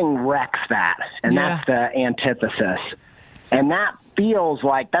 something wrecks that, and that's the antithesis. And that feels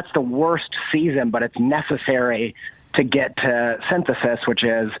like that's the worst season, but it's necessary to get to synthesis, which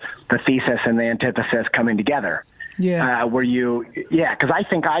is the thesis and the antithesis coming together. Yeah. Because I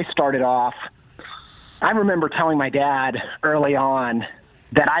think I started off, I remember telling my dad early on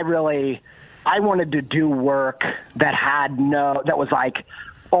that I wanted to do work that that was like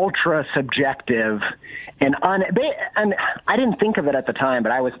ultra subjective and I didn't think of it at the time,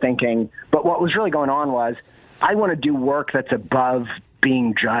 but I was thinking, but what was really going on was I want to do work that's above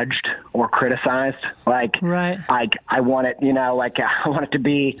being judged or criticized. Like, I want it, you know, like I want it to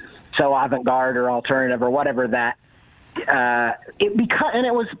be so avant-garde or alternative or whatever that, and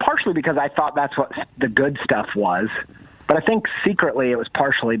it was partially because I thought that's what the good stuff was, but I think secretly it was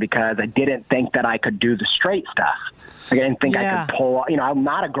partially because I didn't think that I could do the straight stuff. Like, I didn't think I could pull, you know, I'm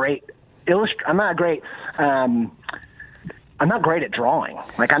not great at drawing.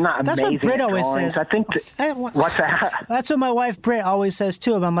 Like, I'm not amazing at drawing. That's what Britt always says. I think what's that? That's what my wife Britt always says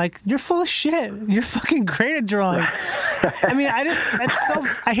too. I'm like, you're full of shit. You're fucking great at drawing. I mean,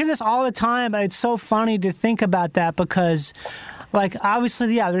 I hear this all the time, but it's so funny to think about that because, like,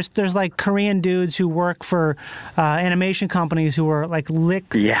 obviously, there's like Korean dudes who work for animation companies who are like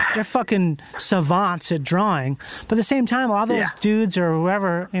they're fucking savants at drawing. But at the same time, a lot of those dudes or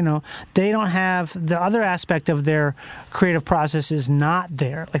whoever, you know, they don't have the other aspect of their creative process is not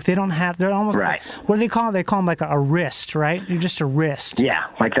there. Like, they're almost like, what do they call it? They call them like a wrist, right? You're just a wrist. Yeah,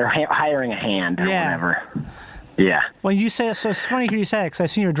 like they're hiring a hand or whatever. Yeah. Well, you say so. It's funny to hear you say it because I've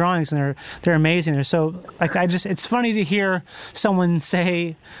seen your drawings and they're amazing. They're so like it's funny to hear someone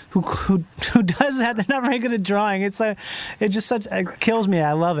say who does that. They're not very good at drawing. It's like it kills me.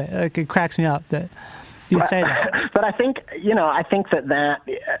 I love it. Like, it cracks me up that you'd say that. But I think that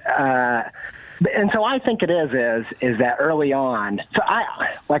and so I think it is that early on. So I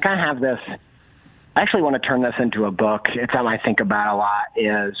have this. I actually want to turn this into a book. It's something I think about a lot.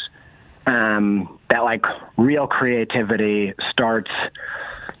 Is that like real creativity starts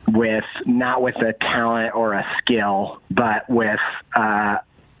not with a talent or a skill, but with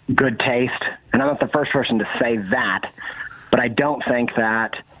good taste. And I'm not the first person to say that, but I don't think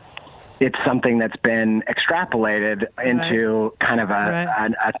that it's something that's been extrapolated into kind of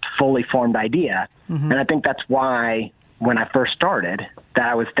a fully formed idea. Mm-hmm. And I think that's why when I first started that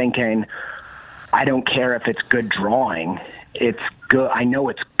I was thinking, I don't care if it's good drawing. It's good. I know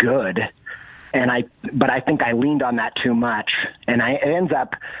it's good. But I think I leaned on that too much, and it ends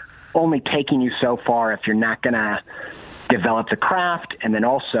up only taking you so far if you're not going to develop the craft and then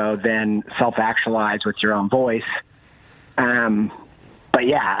also self-actualize with your own voice. But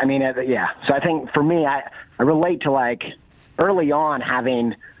yeah, I mean, So I think for me, I relate to like early on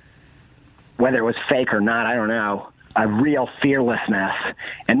having, whether it was fake or not, I don't know, a real fearlessness,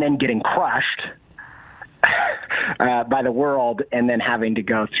 and then getting crushed by the world, and then having to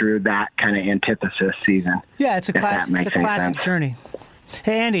go through that kind of antithesis season. Yeah, it's a classic journey.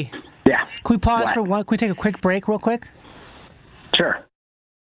 Hey, Andy. Yeah. Can we pause for one? Can we take a quick break real quick? Sure.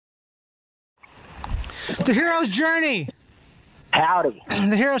 The hero's journey. Howdy.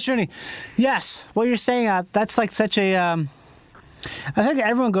 The hero's journey. Yes, what you're saying, that's like such a... I think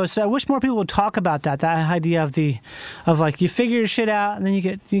everyone goes. So I wish more people would talk about that idea of like you figure your shit out and then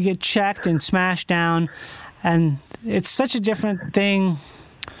you get checked and smashed down, and it's such a different thing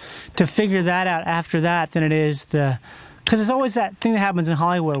to figure that out after that than it is because it's always that thing that happens in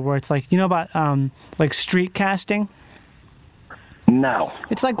Hollywood where it's like, you know about like street casting. No.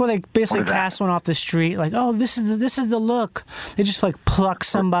 It's like where they basically cast one off the street, like, oh, this is the look. They just like pluck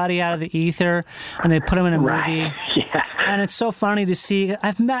somebody out of the ether and they put them in a movie. Yeah. And it's so funny to see.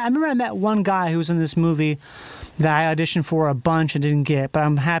 I remember I met one guy who was in this movie that I auditioned for a bunch and didn't get, but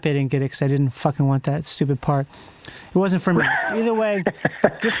I'm happy I didn't get it because I didn't fucking want that stupid part. It wasn't for me. Either way,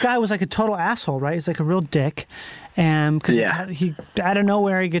 this guy was like a total asshole, right? He's like a real dick. And because he out of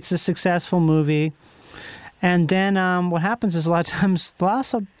nowhere, he gets this successful movie. And then what happens is a lot of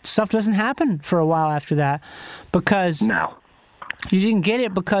stuff doesn't happen for a while after that because you didn't get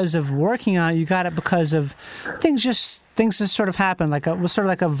it because of working on it. You got it because of things just sort of happened. It was sort of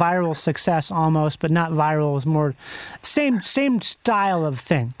like a viral success almost, but not viral. It was more same style of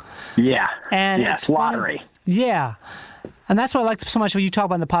thing. Yeah. And it's lottery. Funny. Yeah. And that's what I like so much when you talk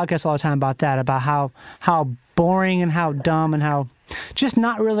about in the podcast all the time about that, about how boring and how dumb and how just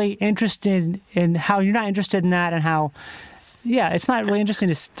not really interested in how you're not interested in that, and how Yeah, it's not really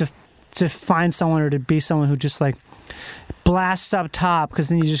interesting to find someone or to be someone who just like blasts up top because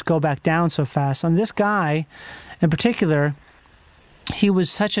then you just go back down so fast. On this guy in particular, he was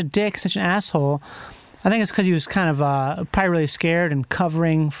such a dick, such an asshole. I think it's because he was kind of probably really scared and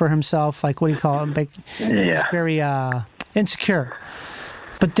covering for himself, like what do you call it? Like, Yeah. very insecure.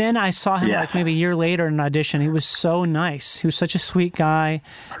 But then I saw him like maybe a year later in an audition. He was so nice. He was such a sweet guy,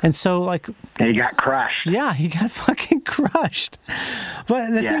 and so like He got crushed. yeah, he got fucking crushed.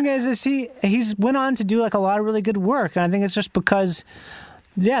 But the thing is he's went on to do like a lot of really good work, and I think it's just because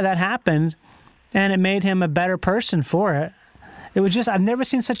that happened, and it made him a better person for it. It was just, I've never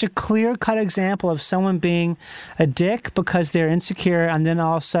seen such a clear-cut example of someone being a dick because they're insecure and then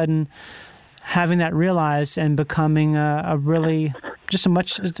all of a sudden having that realized and becoming a really, just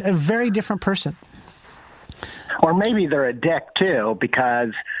a very different person. Or maybe they're a dick too,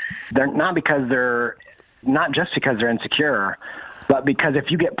 because they're not just because they're insecure, but because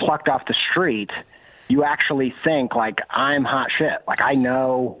if you get plucked off the street, you actually think like, I'm hot shit. Like I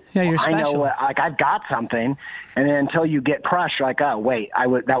know, you're special. I know like I've got something. And then until you get crushed, you're like, oh wait,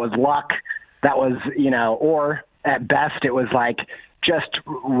 that was luck. That was, or at best it was like just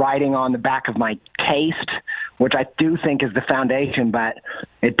riding on the back of my taste, which I do think is the foundation, but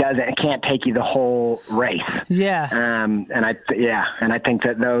it can't take you the whole race. Yeah. And I think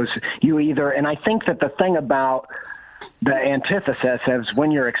that and I think that the thing about the antithesis is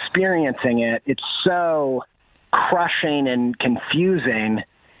when you're experiencing it, it's so crushing and confusing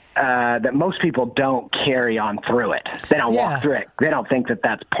that most people don't carry on through it. They don't walk through it. They don't think that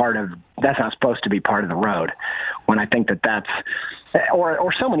that's not supposed to be part of the road. When I think that's,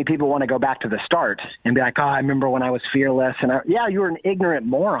 or so many people want to go back to the start and be like, oh, I remember when I was fearless. And you were an ignorant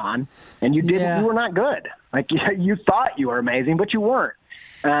moron and you were not good. Like you thought you were amazing, but you weren't.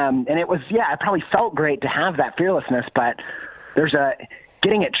 And it was, it probably felt great to have that fearlessness, but there's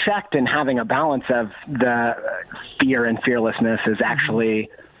getting it checked and having a balance of the fear and fearlessness is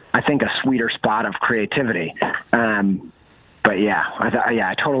actually, I think, a sweeter spot of creativity. But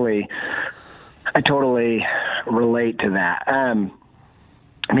I totally relate to that.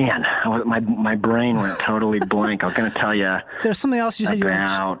 Man, my brain went totally blank. I was going to tell you. There's something else you said you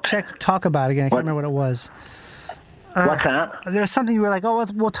want to talk about again. I can't remember what it was. What's that? There was something you were like, oh,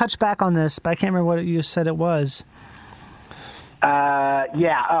 we'll touch back on this, but I can't remember what you said it was. It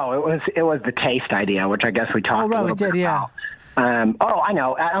was the taste idea, which I guess we talked a little bit about. I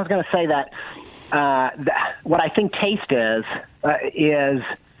know. I was going to say that what I think taste is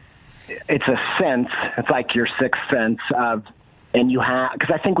it's a sense. It's like your sixth sense of, because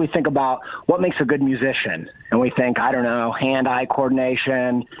I think we think about what makes a good musician, and we think, I don't know, hand-eye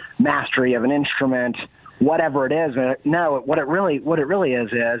coordination, mastery of an instrument, whatever it is. No, what it really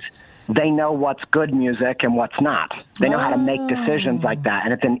is they know what's good music and what's not. They know how to make decisions like that,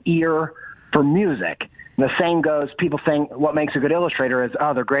 and it's an ear for music. The same goes, people think what makes a good illustrator is,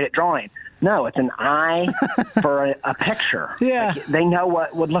 they're great at drawing. No, it's an eye for a picture. Yeah. Like, they know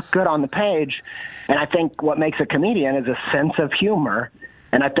what would look good on the page. And I think what makes a comedian is a sense of humor.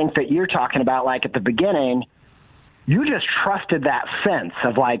 And I think that you're talking about, like, at the beginning, you just trusted that sense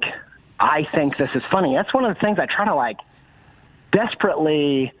of, like, I think this is funny. That's one of the things I try to, like,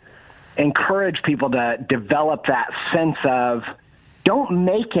 desperately encourage people to develop that sense of, don't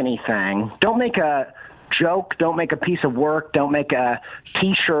make anything. Don't make a joke, don't make a piece of work, don't make a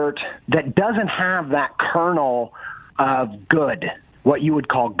T-shirt that doesn't have that kernel of good, what you would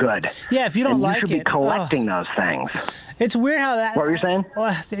call good. Yeah, if you don't like it, you should be collecting those things. It's weird how that. What were you saying?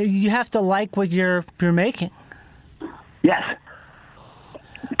 Well, you have to like what you're making. Yes,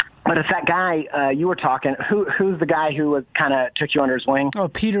 but it's that guy you were talking. Who's the guy who kind of took you under his wing? Oh,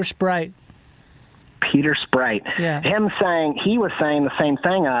 Peter Sprite. Peter Sprite. Yeah. He was saying the same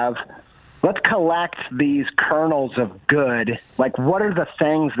thing of, let's collect these kernels of good. Like, what are the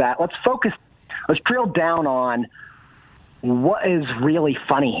things that, let's drill down on what is really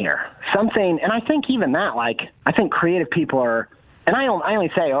funny here. Something, and I think even that, like, I think creative people are, and I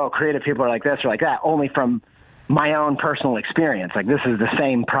only say, creative people are like this or like that, only from my own personal experience. Like, this is the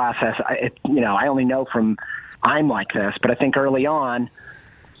same process. I only know from I'm like this, but I think early on,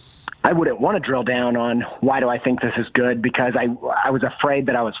 I wouldn't want to drill down on why do I think this is good, because I was afraid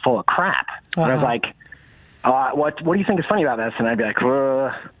that I was full of crap. Uh-huh. And I was like, what do you think is funny about this? And I'd be like,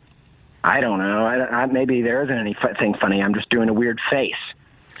 I don't know. Maybe there isn't anything funny. I'm just doing a weird face.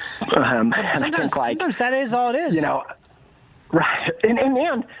 And I think, like, sometimes that is all it is. Right.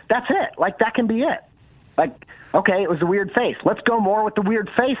 And that's it. Like, that can be it. Like, okay, it was a weird face. Let's go more with the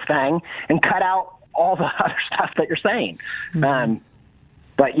weird face thing and cut out all the other stuff that you're saying. Mm-hmm.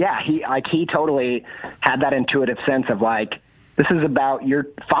 But yeah, he totally had that intuitive sense of, like, This is about your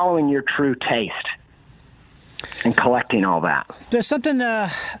following your true taste and collecting all that. There's something we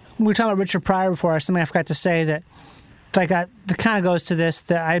were talking about Richard Pryor before. Something I forgot to say that that kind of goes to this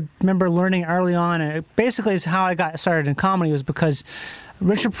that I remember learning early on, and it basically is how I got started in comedy was because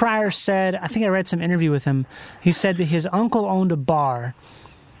Richard Pryor said, I think I read some interview with him. He said that his uncle owned a bar.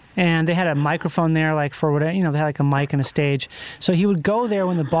 And they had a microphone there, like for whatever, they had like a mic and a stage. So he would go there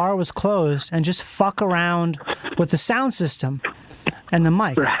when the bar was closed and just fuck around with the sound system and the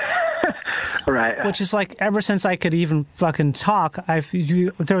mic. Right. Which is like, ever since I could even fucking talk, if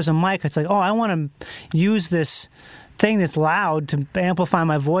there was a mic, it's like, oh, I want to use this thing that's loud to amplify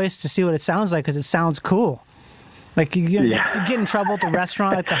my voice to see what it sounds like because it sounds cool. Like you get in trouble at the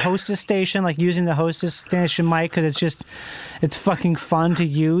restaurant, at the hostess station, like using the hostess station mic because it's fucking fun to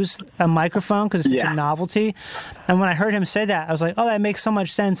use a microphone because it's such a novelty. And when I heard him say that, I was like, oh, that makes so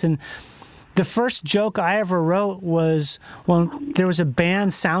much sense. And the first joke I ever wrote was when there was a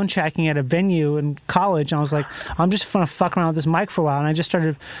band sound checking at a venue in college, and I was like, I'm just going to fuck around with this mic for a while. And I just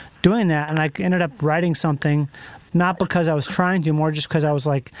started doing that, and I ended up writing something. Not because I was trying to, more just because I was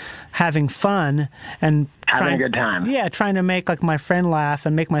like having fun and having a good time. Yeah, trying to make like my friend laugh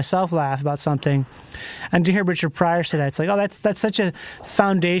and make myself laugh about something. And to hear Richard Pryor say that, it's like, oh, that's such a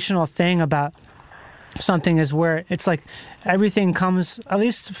foundational thing about something is where it's like everything comes, at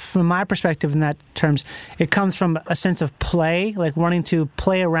least from my perspective in that terms, it comes from a sense of play, like wanting to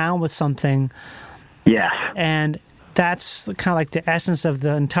play around with something. Yes. And that's kind of like the essence of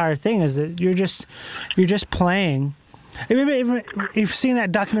the entire thing is that you're just playing. You've seen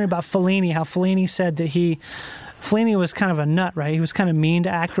that documentary about Fellini, how Fellini said that Fellini was kind of a nut, right? He was kind of mean to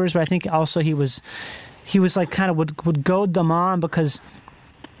actors, but I think also he was like kind of would goad them on because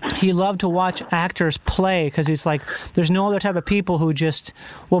he loved to watch actors play because he's like, there's no other type of people who just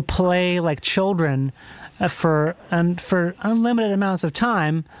will play like children for unlimited amounts of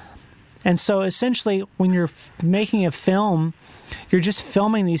time. And so essentially, when you're making a film, you're just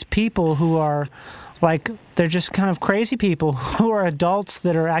filming these people who are like, they're just kind of crazy people who are adults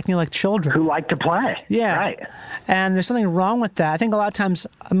that are acting like children. Who like to play. Yeah. Right. And there's something wrong with that. I think a lot of times,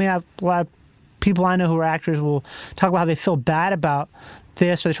 a lot of people I know who are actors will talk about how they feel bad about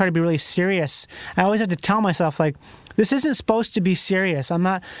this or they try to be really serious. I always have to tell myself, like, this isn't supposed to be serious. I'm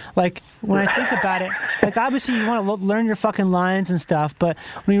not, like, when I think about it, like, obviously you want to learn your fucking lines and stuff, but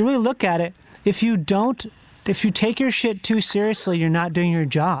when you really look at it, if you take your shit too seriously, you're not doing your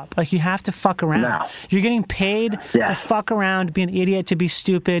job. Like, you have to fuck around. No. You're getting paid to fuck around, to be an idiot, to be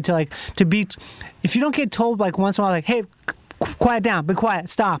stupid, if you don't get told, like, once in a while, like, hey, quiet down, be quiet,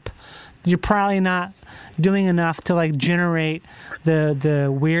 stop, you're probably not doing enough to, like, generate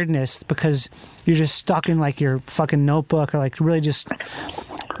the weirdness because you're just stuck in like your fucking notebook or like really just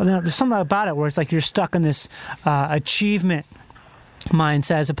there's something about it where it's like you're stuck in this achievement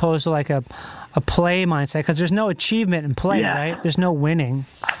mindset as opposed to like a play mindset because there's no achievement in play, right? There's no winning.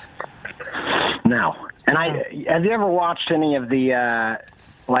 No. And have you ever watched any of the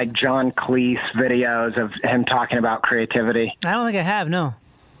like John Cleese videos of him talking about creativity? I don't think I have, no.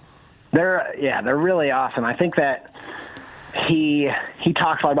 They're really awesome. I think that he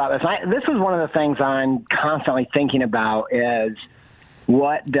talks a lot about this. This is one of the things I'm constantly thinking about is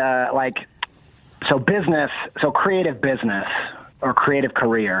creative business or creative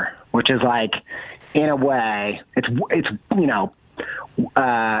career, which is like, in a way, it's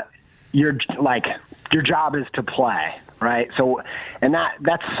your job is to play, right? So, and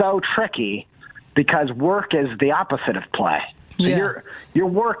that's so tricky because work is the opposite of play. So your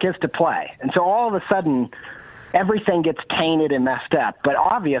work is to play. And so all of a sudden, everything gets tainted and messed up. But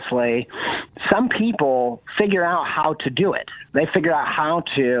obviously, some people figure out how to do it. They figure out how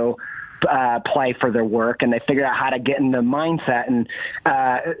to play for their work, and they figure out how to get in the mindset. And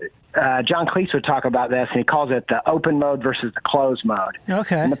John Cleese would talk about this, and he calls it the open mode versus the closed mode.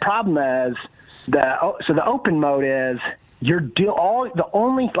 Okay. And the problem is, the open mode is,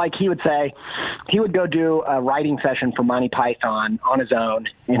 like he would say, he would go do a writing session for Monty Python on his own,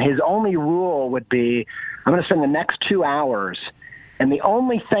 and his only rule would be, I'm going to spend the next 2 hours, and the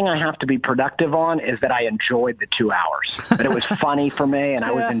only thing I have to be productive on is that I enjoyed the 2 hours, that it was funny for me and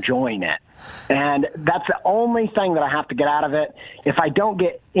I was enjoying it. And that's the only thing that I have to get out of it. If I don't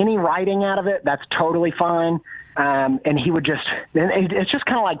get any writing out of it, that's totally fine. And he would it's just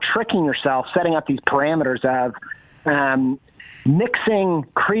kind of like tricking yourself, setting up these parameters of mixing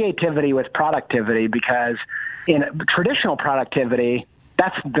creativity with productivity, because in traditional productivity,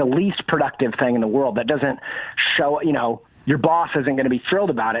 that's the least productive thing in the world. That doesn't show, your boss isn't going to be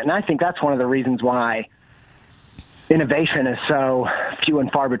thrilled about it. And I think that's one of the reasons why innovation is so few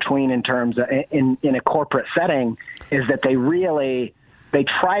and far between in terms of in a corporate setting is that they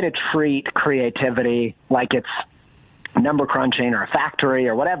try to treat creativity like it's number crunching or a factory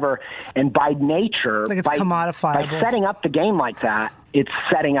or whatever. And by nature, like it's by commodifiable. setting up the game like that, it's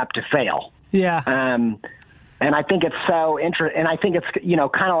setting up to fail. Yeah. And I think it's so interesting. And I think it's,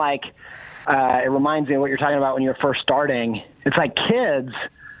 kind of like, it reminds me of what you're talking about when you're first starting. It's like kids,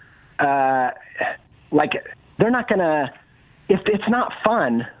 like they're not going to, if it's not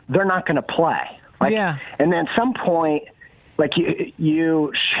fun, they're not going to play. Like, yeah. And then at some point, like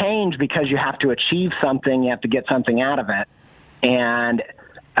you change because you have to achieve something, you have to get something out of it. And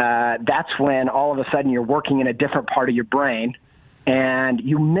that's when all of a sudden you're working in a different part of your brain and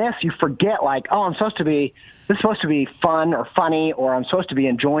you forget like, oh, this is supposed to be fun or funny, or I'm supposed to be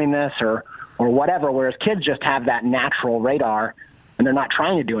enjoying this or whatever. Whereas kids just have that natural radar and they're not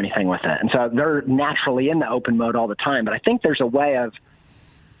trying to do anything with it. And so they're naturally in the open mode all the time. But I think there's a way of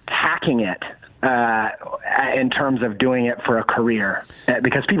hacking it in terms of doing it for a career,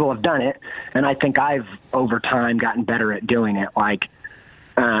 because people have done it. And I think I've over time gotten better at doing it. Like,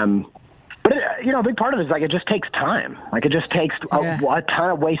 but a big part of it is like, it just takes time. Like it just takes a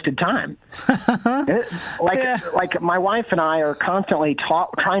ton of wasted time. Like my wife and I are constantly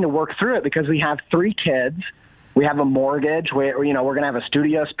trying to work through it because we have 3 kids. We have a mortgage. We're going to have a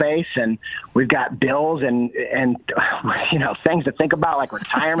studio space, and we've got bills and things to think about, like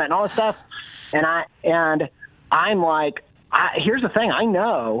retirement and all this stuff. And I'm like, here's the thing. I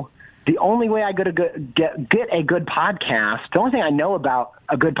know the only way I get a good podcast, the only thing I know about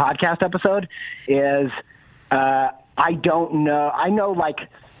a good podcast episode is I don't know. I know like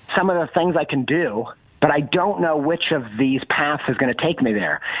some of the things I can do, but I don't know which of these paths is going to take me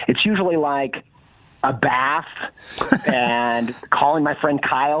there. It's usually like a bath and calling my friend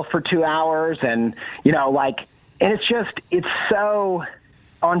Kyle for 2 hours and, and it's so,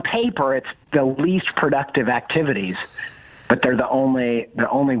 on paper, it's the least productive activities, but they're the only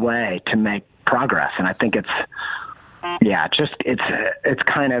way to make progress. And I think it's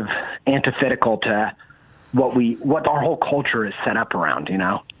kind of antithetical to what our whole culture is set up around,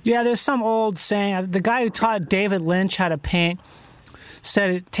 Yeah, there's some old saying, the guy who taught David Lynch how to paint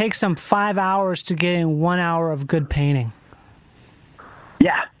said it takes him 5 hours to get in 1 hour of good painting.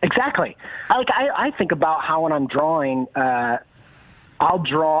 Yeah, exactly. I think about how when I'm drawing, I'll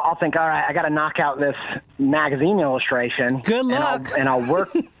think, all right, I got to knock out this magazine illustration. Good luck. And I'll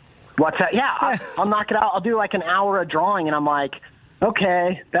work. What's that? Yeah, I'll knock it out. I'll do like an hour of drawing, and I'm like,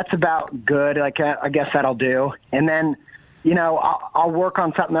 okay, that's about good. Like, I guess that'll do. And then, I'll work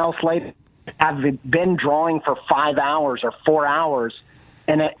on something else later. I've been drawing for 5 hours or 4 hours,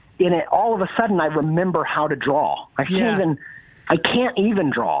 and all of a sudden I remember how to draw. I can't even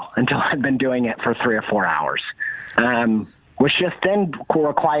draw until I've been doing it for 3 or 4 hours, which just then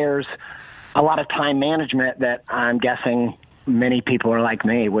requires a lot of time management that I'm guessing many people are like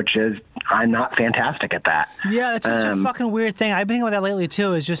me, which is I'm not fantastic at that. Yeah, that's such a fucking weird thing. I've been thinking about that lately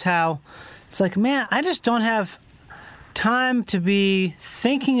too, is just how it's like, man, I just don't have time to be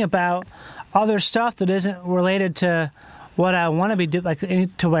thinking about other stuff that isn't related to what I want to be doing, like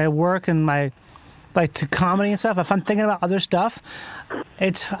to my work and to comedy and stuff. If I'm thinking about other stuff,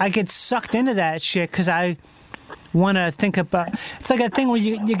 I get sucked into that shit because I want to think about. It's like a thing where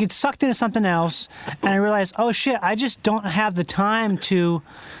you get sucked into something else, and I realize, oh shit, I just don't have the time to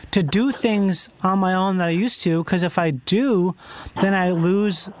do things on my own that I used to. Because if I do, then I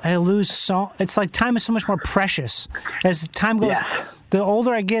lose. So it's like time is so much more precious as time goes. Yeah. The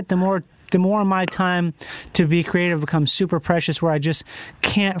older I get, the more of my time to be creative becomes super precious, where I just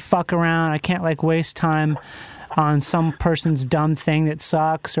can't fuck around. I can't waste time on some person's dumb thing that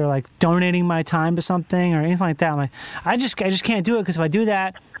sucks, or donating my time to something or anything like that. I'm like, I just can't do it, because if I do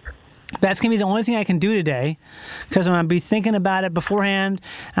that, that's going to be the only thing I can do today, because I'm going to be thinking about it beforehand,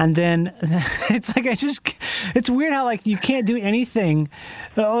 and then it's like it's weird how you can't do anything.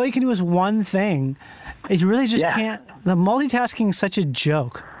 All you can do is one thing. You really just can't. The multitasking is such a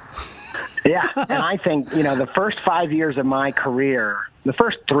joke. Yeah, and I think, the first 5 years of my career, the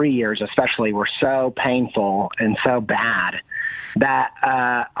first 3 years especially, were so painful and so bad that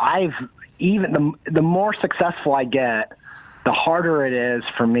the more successful I get, the harder it is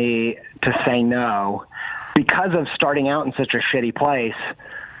for me to say no, because of starting out in such a shitty place.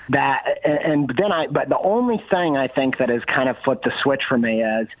 But the only thing I think that has kind of flipped the switch for me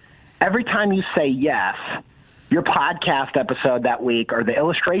is every time you say yes, your podcast episode that week or the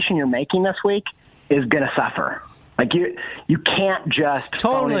illustration you're making this week is going to suffer. Like you can't just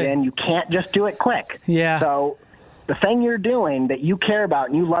phone it in. You can't just do it quick. Yeah. So the thing you're doing that you care about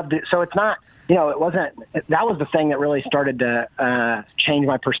and you love to, so it's not it wasn't, that was the thing that really started to change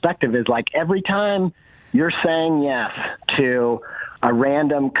my perspective, is like every time you're saying yes to a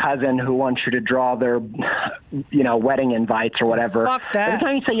random cousin who wants you to draw their, wedding invites or whatever. Fuck that. Every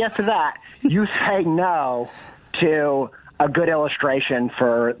time you say yes to that, you say no to a good illustration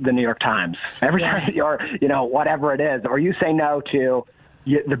for the New York Times. Every time, or, whatever it is, or you say no to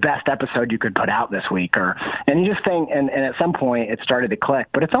the best episode you could put out this week, and you just think, and at some point it started to click,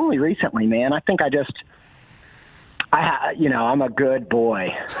 but it's only recently, man. I think I'm a good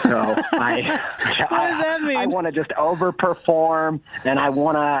boy, so what does that mean? I want to just overperform, and I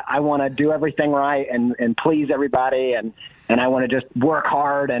want to do everything right and please everybody, and I want to just work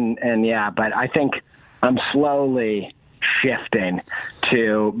hard, and but I think I'm slowly shifting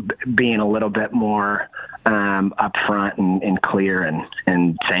to being a little bit more upfront and clear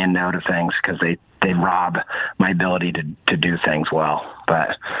and saying no to things, because they rob my ability to do things well.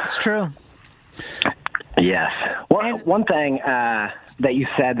 But it's true. Yes. One thing that you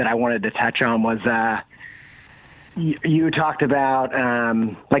said that I wanted to touch on was you talked about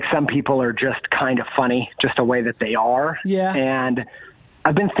like some people are just kind of funny, just the way that they are. Yeah. And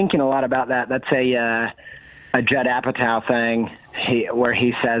I've been thinking a lot about that. That's a Judd Apatow thing, where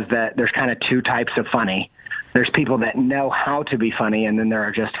he says that there's kind of two types of funny. There's people that know how to be funny, and then there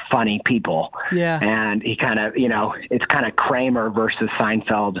are just funny people. Yeah. And he kind of, it's kind of Kramer versus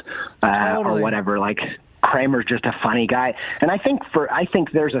Seinfeld or whatever. Like, Kramer's just a funny guy. And I think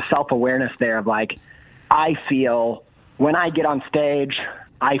there's a self-awareness there of like, I feel when I get on stage,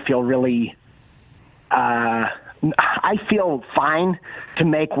 I feel really, I feel fine to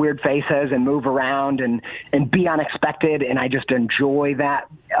make weird faces and move around and be unexpected. And I just enjoy that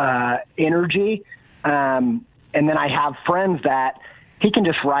energy. And then I have friends that he can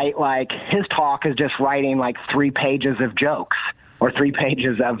just write, like, his talk is just writing like 3 pages of jokes or 3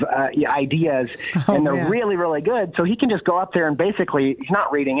 pages of ideas, and they're really, really good. So he can just go up there and basically, he's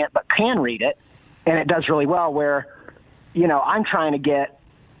not reading it, but can read it, and it does really well, where, I'm trying to get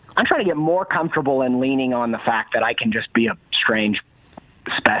more comfortable in leaning on the fact that I can just be a strange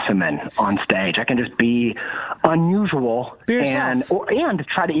specimen on stage. I can just be unusual and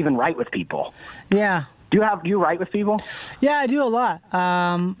try to even write with people. Yeah. Do you write with people? Yeah, I do a lot.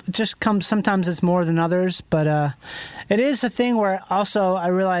 It just comes, sometimes it's more than others, but it is a thing where also I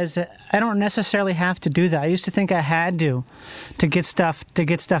realize that I don't necessarily have to do that. I used to think I had to get stuff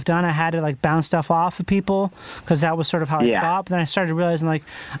done. I had to like bounce stuff off of people, because that was sort of how I thought. But then I started realizing, like,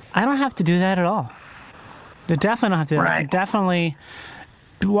 I don't have to do that at all. I definitely don't have to. Right. I definitely.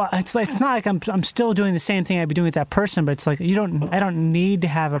 Well, it's not like I'm still doing the same thing I'd be doing with that person, but it's like I don't need to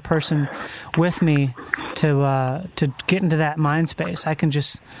have a person with me to get into that mind space. I can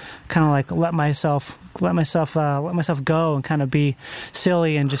just kind of like let myself go and kind of be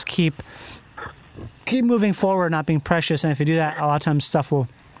silly and just keep moving forward, not being precious. And if you do that, a lot of times stuff will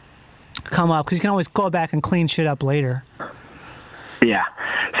come up, because you can always go back and clean shit up later. Yeah.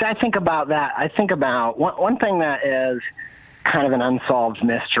 So I think about that. I think about one thing that is kind of an unsolved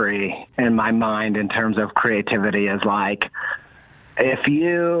mystery in my mind in terms of creativity is like, if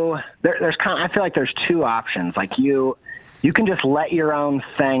there's kind of, I feel like there's 2 options. Like you can just let your own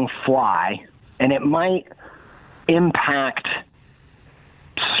thing fly, and it might impact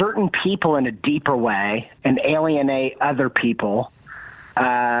certain people in a deeper way and alienate other people,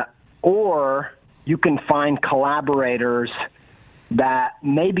 or you can find collaborators that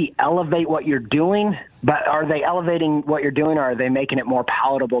maybe elevate what you're doing, but are they elevating what you're doing, or are they making it more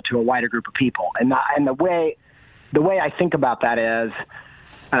palatable to a wider group of people? And the way I think about that is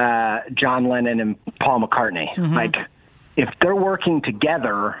John Lennon and Paul McCartney. Mm-hmm. Like, if they're working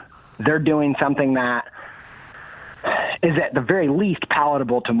together, they're doing something that is at the very least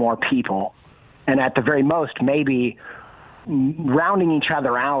palatable to more people, and at the very most maybe rounding each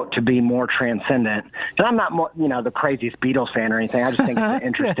other out to be more transcendent. And I'm not more, the craziest Beatles fan or anything. I just think it's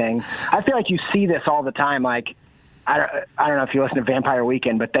interesting. I feel like you see this all the time. Like, I don't know if you listen to Vampire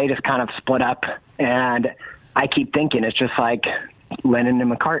Weekend, but they just kind of split up, and I keep thinking it's just like Lennon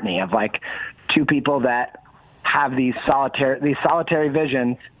and McCartney, of like 2 people that have these solitary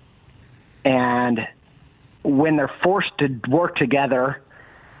visions, and when they're forced to work together,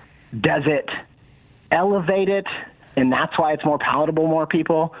 does it elevate it, and that's why it's more palatable, more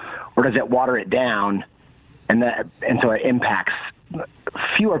people, or does it water it down, and so it impacts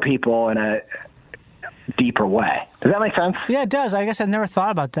fewer people in a deeper way? Does that make sense? Yeah, it does. I guess I've never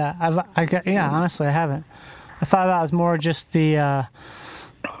thought about that. Honestly, I haven't. I thought about it as more just the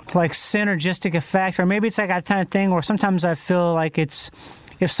like synergistic effect, or maybe it's like that kind of thing where sometimes I feel like it's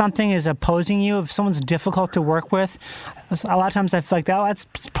if something is opposing you, if someone's difficult to work with, a lot of times I feel like that's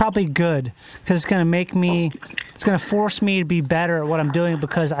probably good because it's going to force me to be better at what I'm doing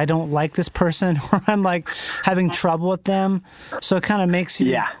because I don't like this person or I'm like having trouble with them. So it kind of makes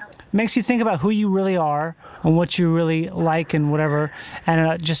you think about who you really are and what you really like and whatever,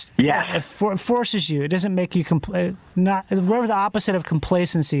 and it forces you. It doesn't make you whatever the opposite of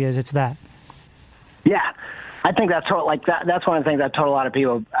complacency is. It's that. Yeah, I think that's that's one of the things I've told a lot of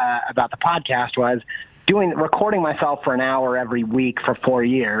people about the podcast was recording myself for an hour every week for 4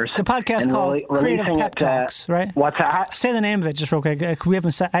 years. The podcast called Creative Pep Talks, right? What's that? Say the name of it just real quick. I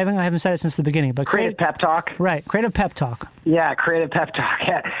haven't said it since the beginning, but Creative Pep Talk. Right, Creative Pep Talk. Yeah, Creative Pep Talk.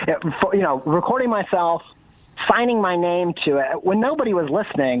 Yeah. Recording myself, signing my name to it when nobody was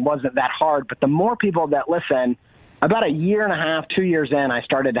listening wasn't that hard, but the more people that listen, about a year and a half, 2 years in, I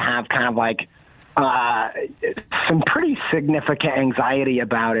started to have kind of like some pretty significant anxiety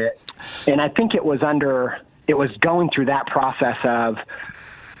about it. And I think it was going through that process of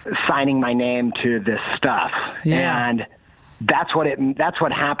signing my name to this stuff. Yeah. And that's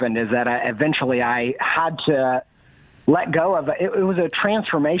what happened is that eventually I had to let go of it. It was a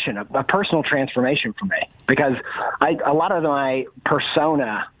transformation, a personal transformation for me because a lot of my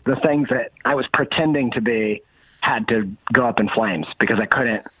persona, the things that I was pretending to be, had to go up in flames because I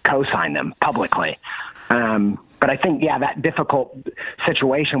couldn't co-sign them publicly. But I think, that difficult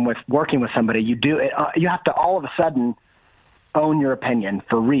situation with working with somebody, you have to all of a sudden own your opinion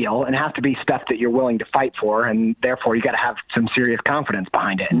for real and have to be stuff that you're willing to fight for. And therefore you got to have some serious confidence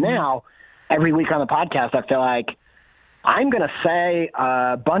behind it. And now every week on the podcast, I feel like I'm going to say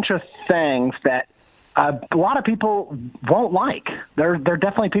a bunch of things that a lot of people won't like. There are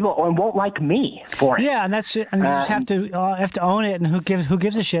definitely people who won't like me for it. Yeah, and that's it. And you just have to own it. And who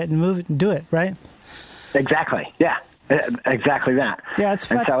gives a shit and move it and do it, right? Exactly. Yeah. Exactly that. Yeah, that's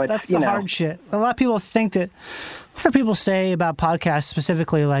the hard shit. A lot of people think that. What people say about podcasts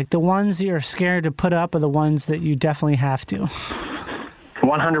specifically, like the ones that you're scared to put up are the ones that you definitely have to.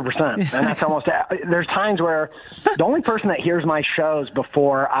 100%. And that's almost, there's times where the only person that hears my shows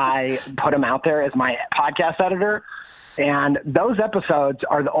before I put them out there is my podcast editor. And those episodes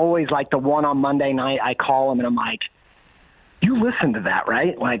are always like the one on Monday night. I call him and I'm like, you listened to that,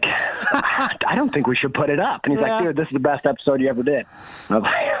 right? Like, I don't think we should put it up. And he's like, dude, this is the best episode you ever did. I was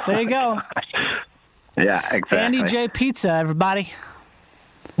like, there you go. Yeah, exactly. Andy J. Pizza, everybody.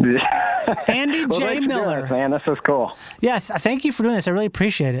 Andy J. Miller. This, man, this is cool. Yes, thank you for doing this. I really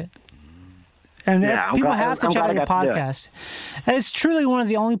appreciate it. And people have to check out your podcast. It's truly one of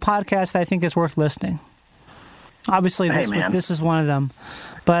the only podcasts that I think is worth listening. Obviously, this is one of them.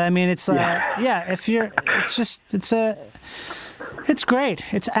 But I mean, it's it's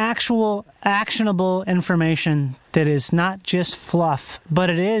great. It's actual actionable information that is not just fluff, but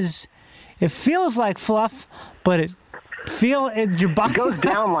it feels like fluff, but your body goes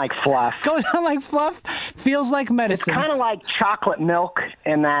down like fluff. Goes down like fluff, feels like medicine. It's kind of like chocolate milk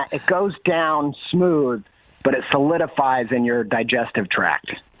in that it goes down smooth, but it solidifies in your digestive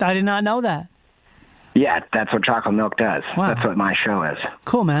tract. I did not know that. Yeah, that's what chocolate milk does. Wow. That's what my show is.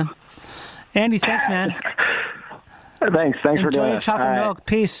 Cool, man. Andy, thanks, man. Thanks for doing it. Enjoy your chocolate milk.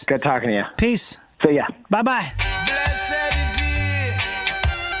 Peace. Good talking to you. Peace. See ya. Bye-bye.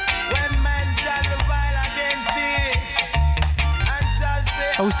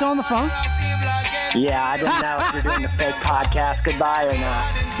 Are we still on the phone? Yeah, I didn't know if you're doing the fake podcast goodbye or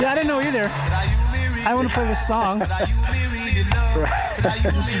not. Yeah, I didn't know either. I want to play this song. This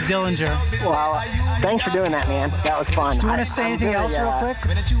is Dillinger. Well, thanks for doing that, man. That was fun. Do you want to say anything else real quick?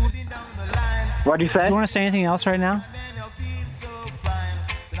 What'd you say? Do you want to say anything else right now?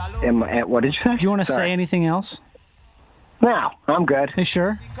 What did you say? Do you want to say anything else? No, I'm good. You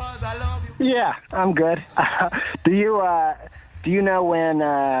sure? Yeah, I'm good. Do you know when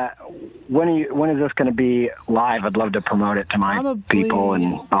is this going to be live? I'd love to promote it to my people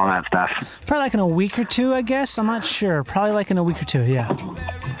and all that stuff. Probably like in a week or two, I guess. I'm not sure. Probably like in a week or two. Yeah,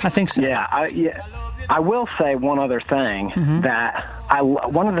 I think so. Yeah, I will say one other thing that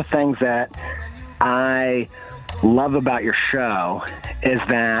one of the things that I love about your show is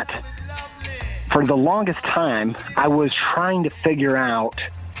that for the longest time I was trying to figure out.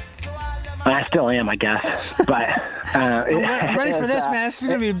 I still am, I guess. But I'm ready for this, man. This is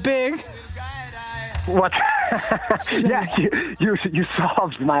gonna be big. What? Yeah, you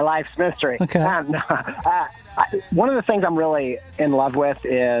solved my life's mystery. Okay. One of the things I'm really in love with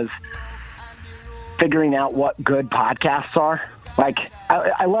is figuring out what good podcasts are. like,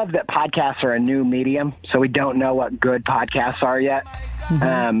 I love that podcasts are a new medium, so we don't know what good podcasts are yet.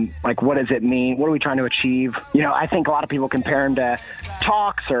 Like, what does it mean? What are we trying to achieve? You know, I think a lot of people compare them to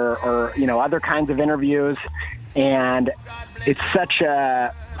talks or you know, other kinds of interviews, and it's such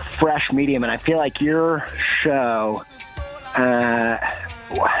a fresh medium, and I feel like your show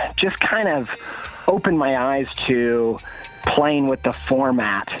just kind of opened my eyes to playing with the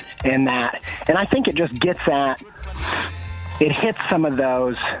format and that, and I think it just gets at, it hits some of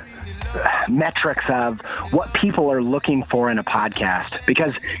those metrics of what people are looking for in a podcast,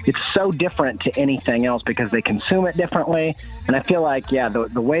 because it's so different to anything else because they consume it differently. And I feel like, yeah,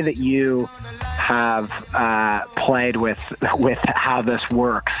 the way that you have played with how this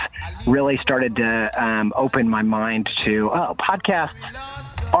works really started to open my mind to, podcasts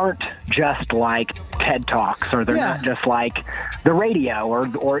aren't just like TED Talks, or they're not just like the radio,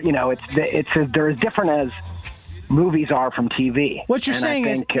 or you know, they're as different as movies are from TV. What you're saying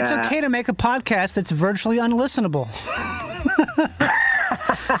is it's okay to make a podcast that's virtually unlistenable.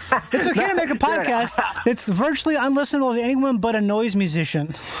 It's okay to make a podcast that's virtually unlistenable to anyone but a noise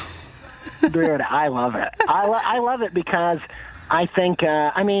musician. Dude, I love it. I love it because I think,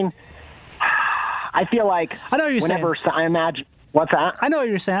 I feel like I know what you're whenever saying. I imagine, what's that? I know what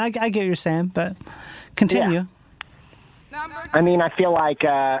you're saying. I get what you're saying, but continue. Yeah. I mean, I feel like,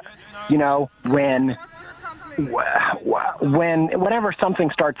 you know, whenever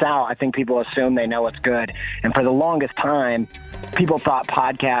something starts out, I think people assume they know it's good. And for the longest time, people thought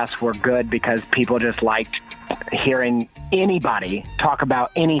podcasts were good because people just liked hearing anybody talk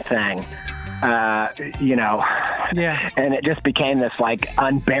about anything, you know. Yeah. And it just became this like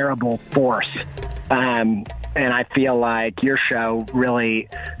unbearable force. And I feel like your show really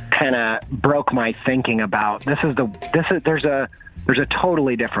kind of broke my thinking about there's a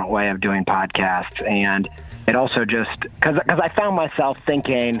totally different way of doing podcasts. And it also just, because I found myself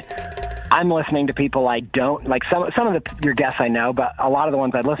thinking, I'm listening to people I don't, like some of your guests I know, but a lot of the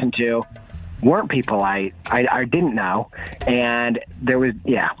ones I listened to weren't people I didn't know. And there was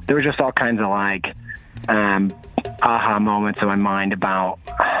just all kinds of like aha moments in my mind about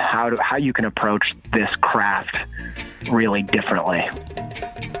how you can approach this craft really differently.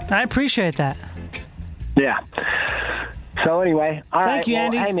 I appreciate that. Yeah. So anyway, all right. Thank you,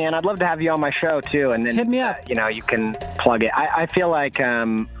 Andy. Hey, man, I'd love to have you on my show, too. And then, hit me up. You know, you can plug it. I feel like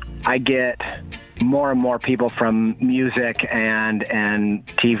I get more and more people from music and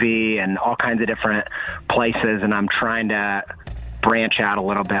TV and all kinds of different places, and I'm trying to branch out a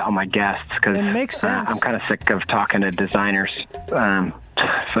little bit on my guests because it makes sense. I'm kind of sick of talking to designers.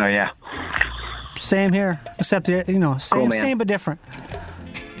 So, yeah. Same here, except, you know, same but different.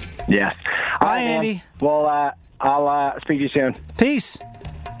 Yeah. Bye, Andy. Man. Well, I'll speak to you soon. Peace.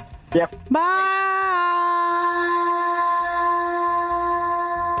 Yep. Bye.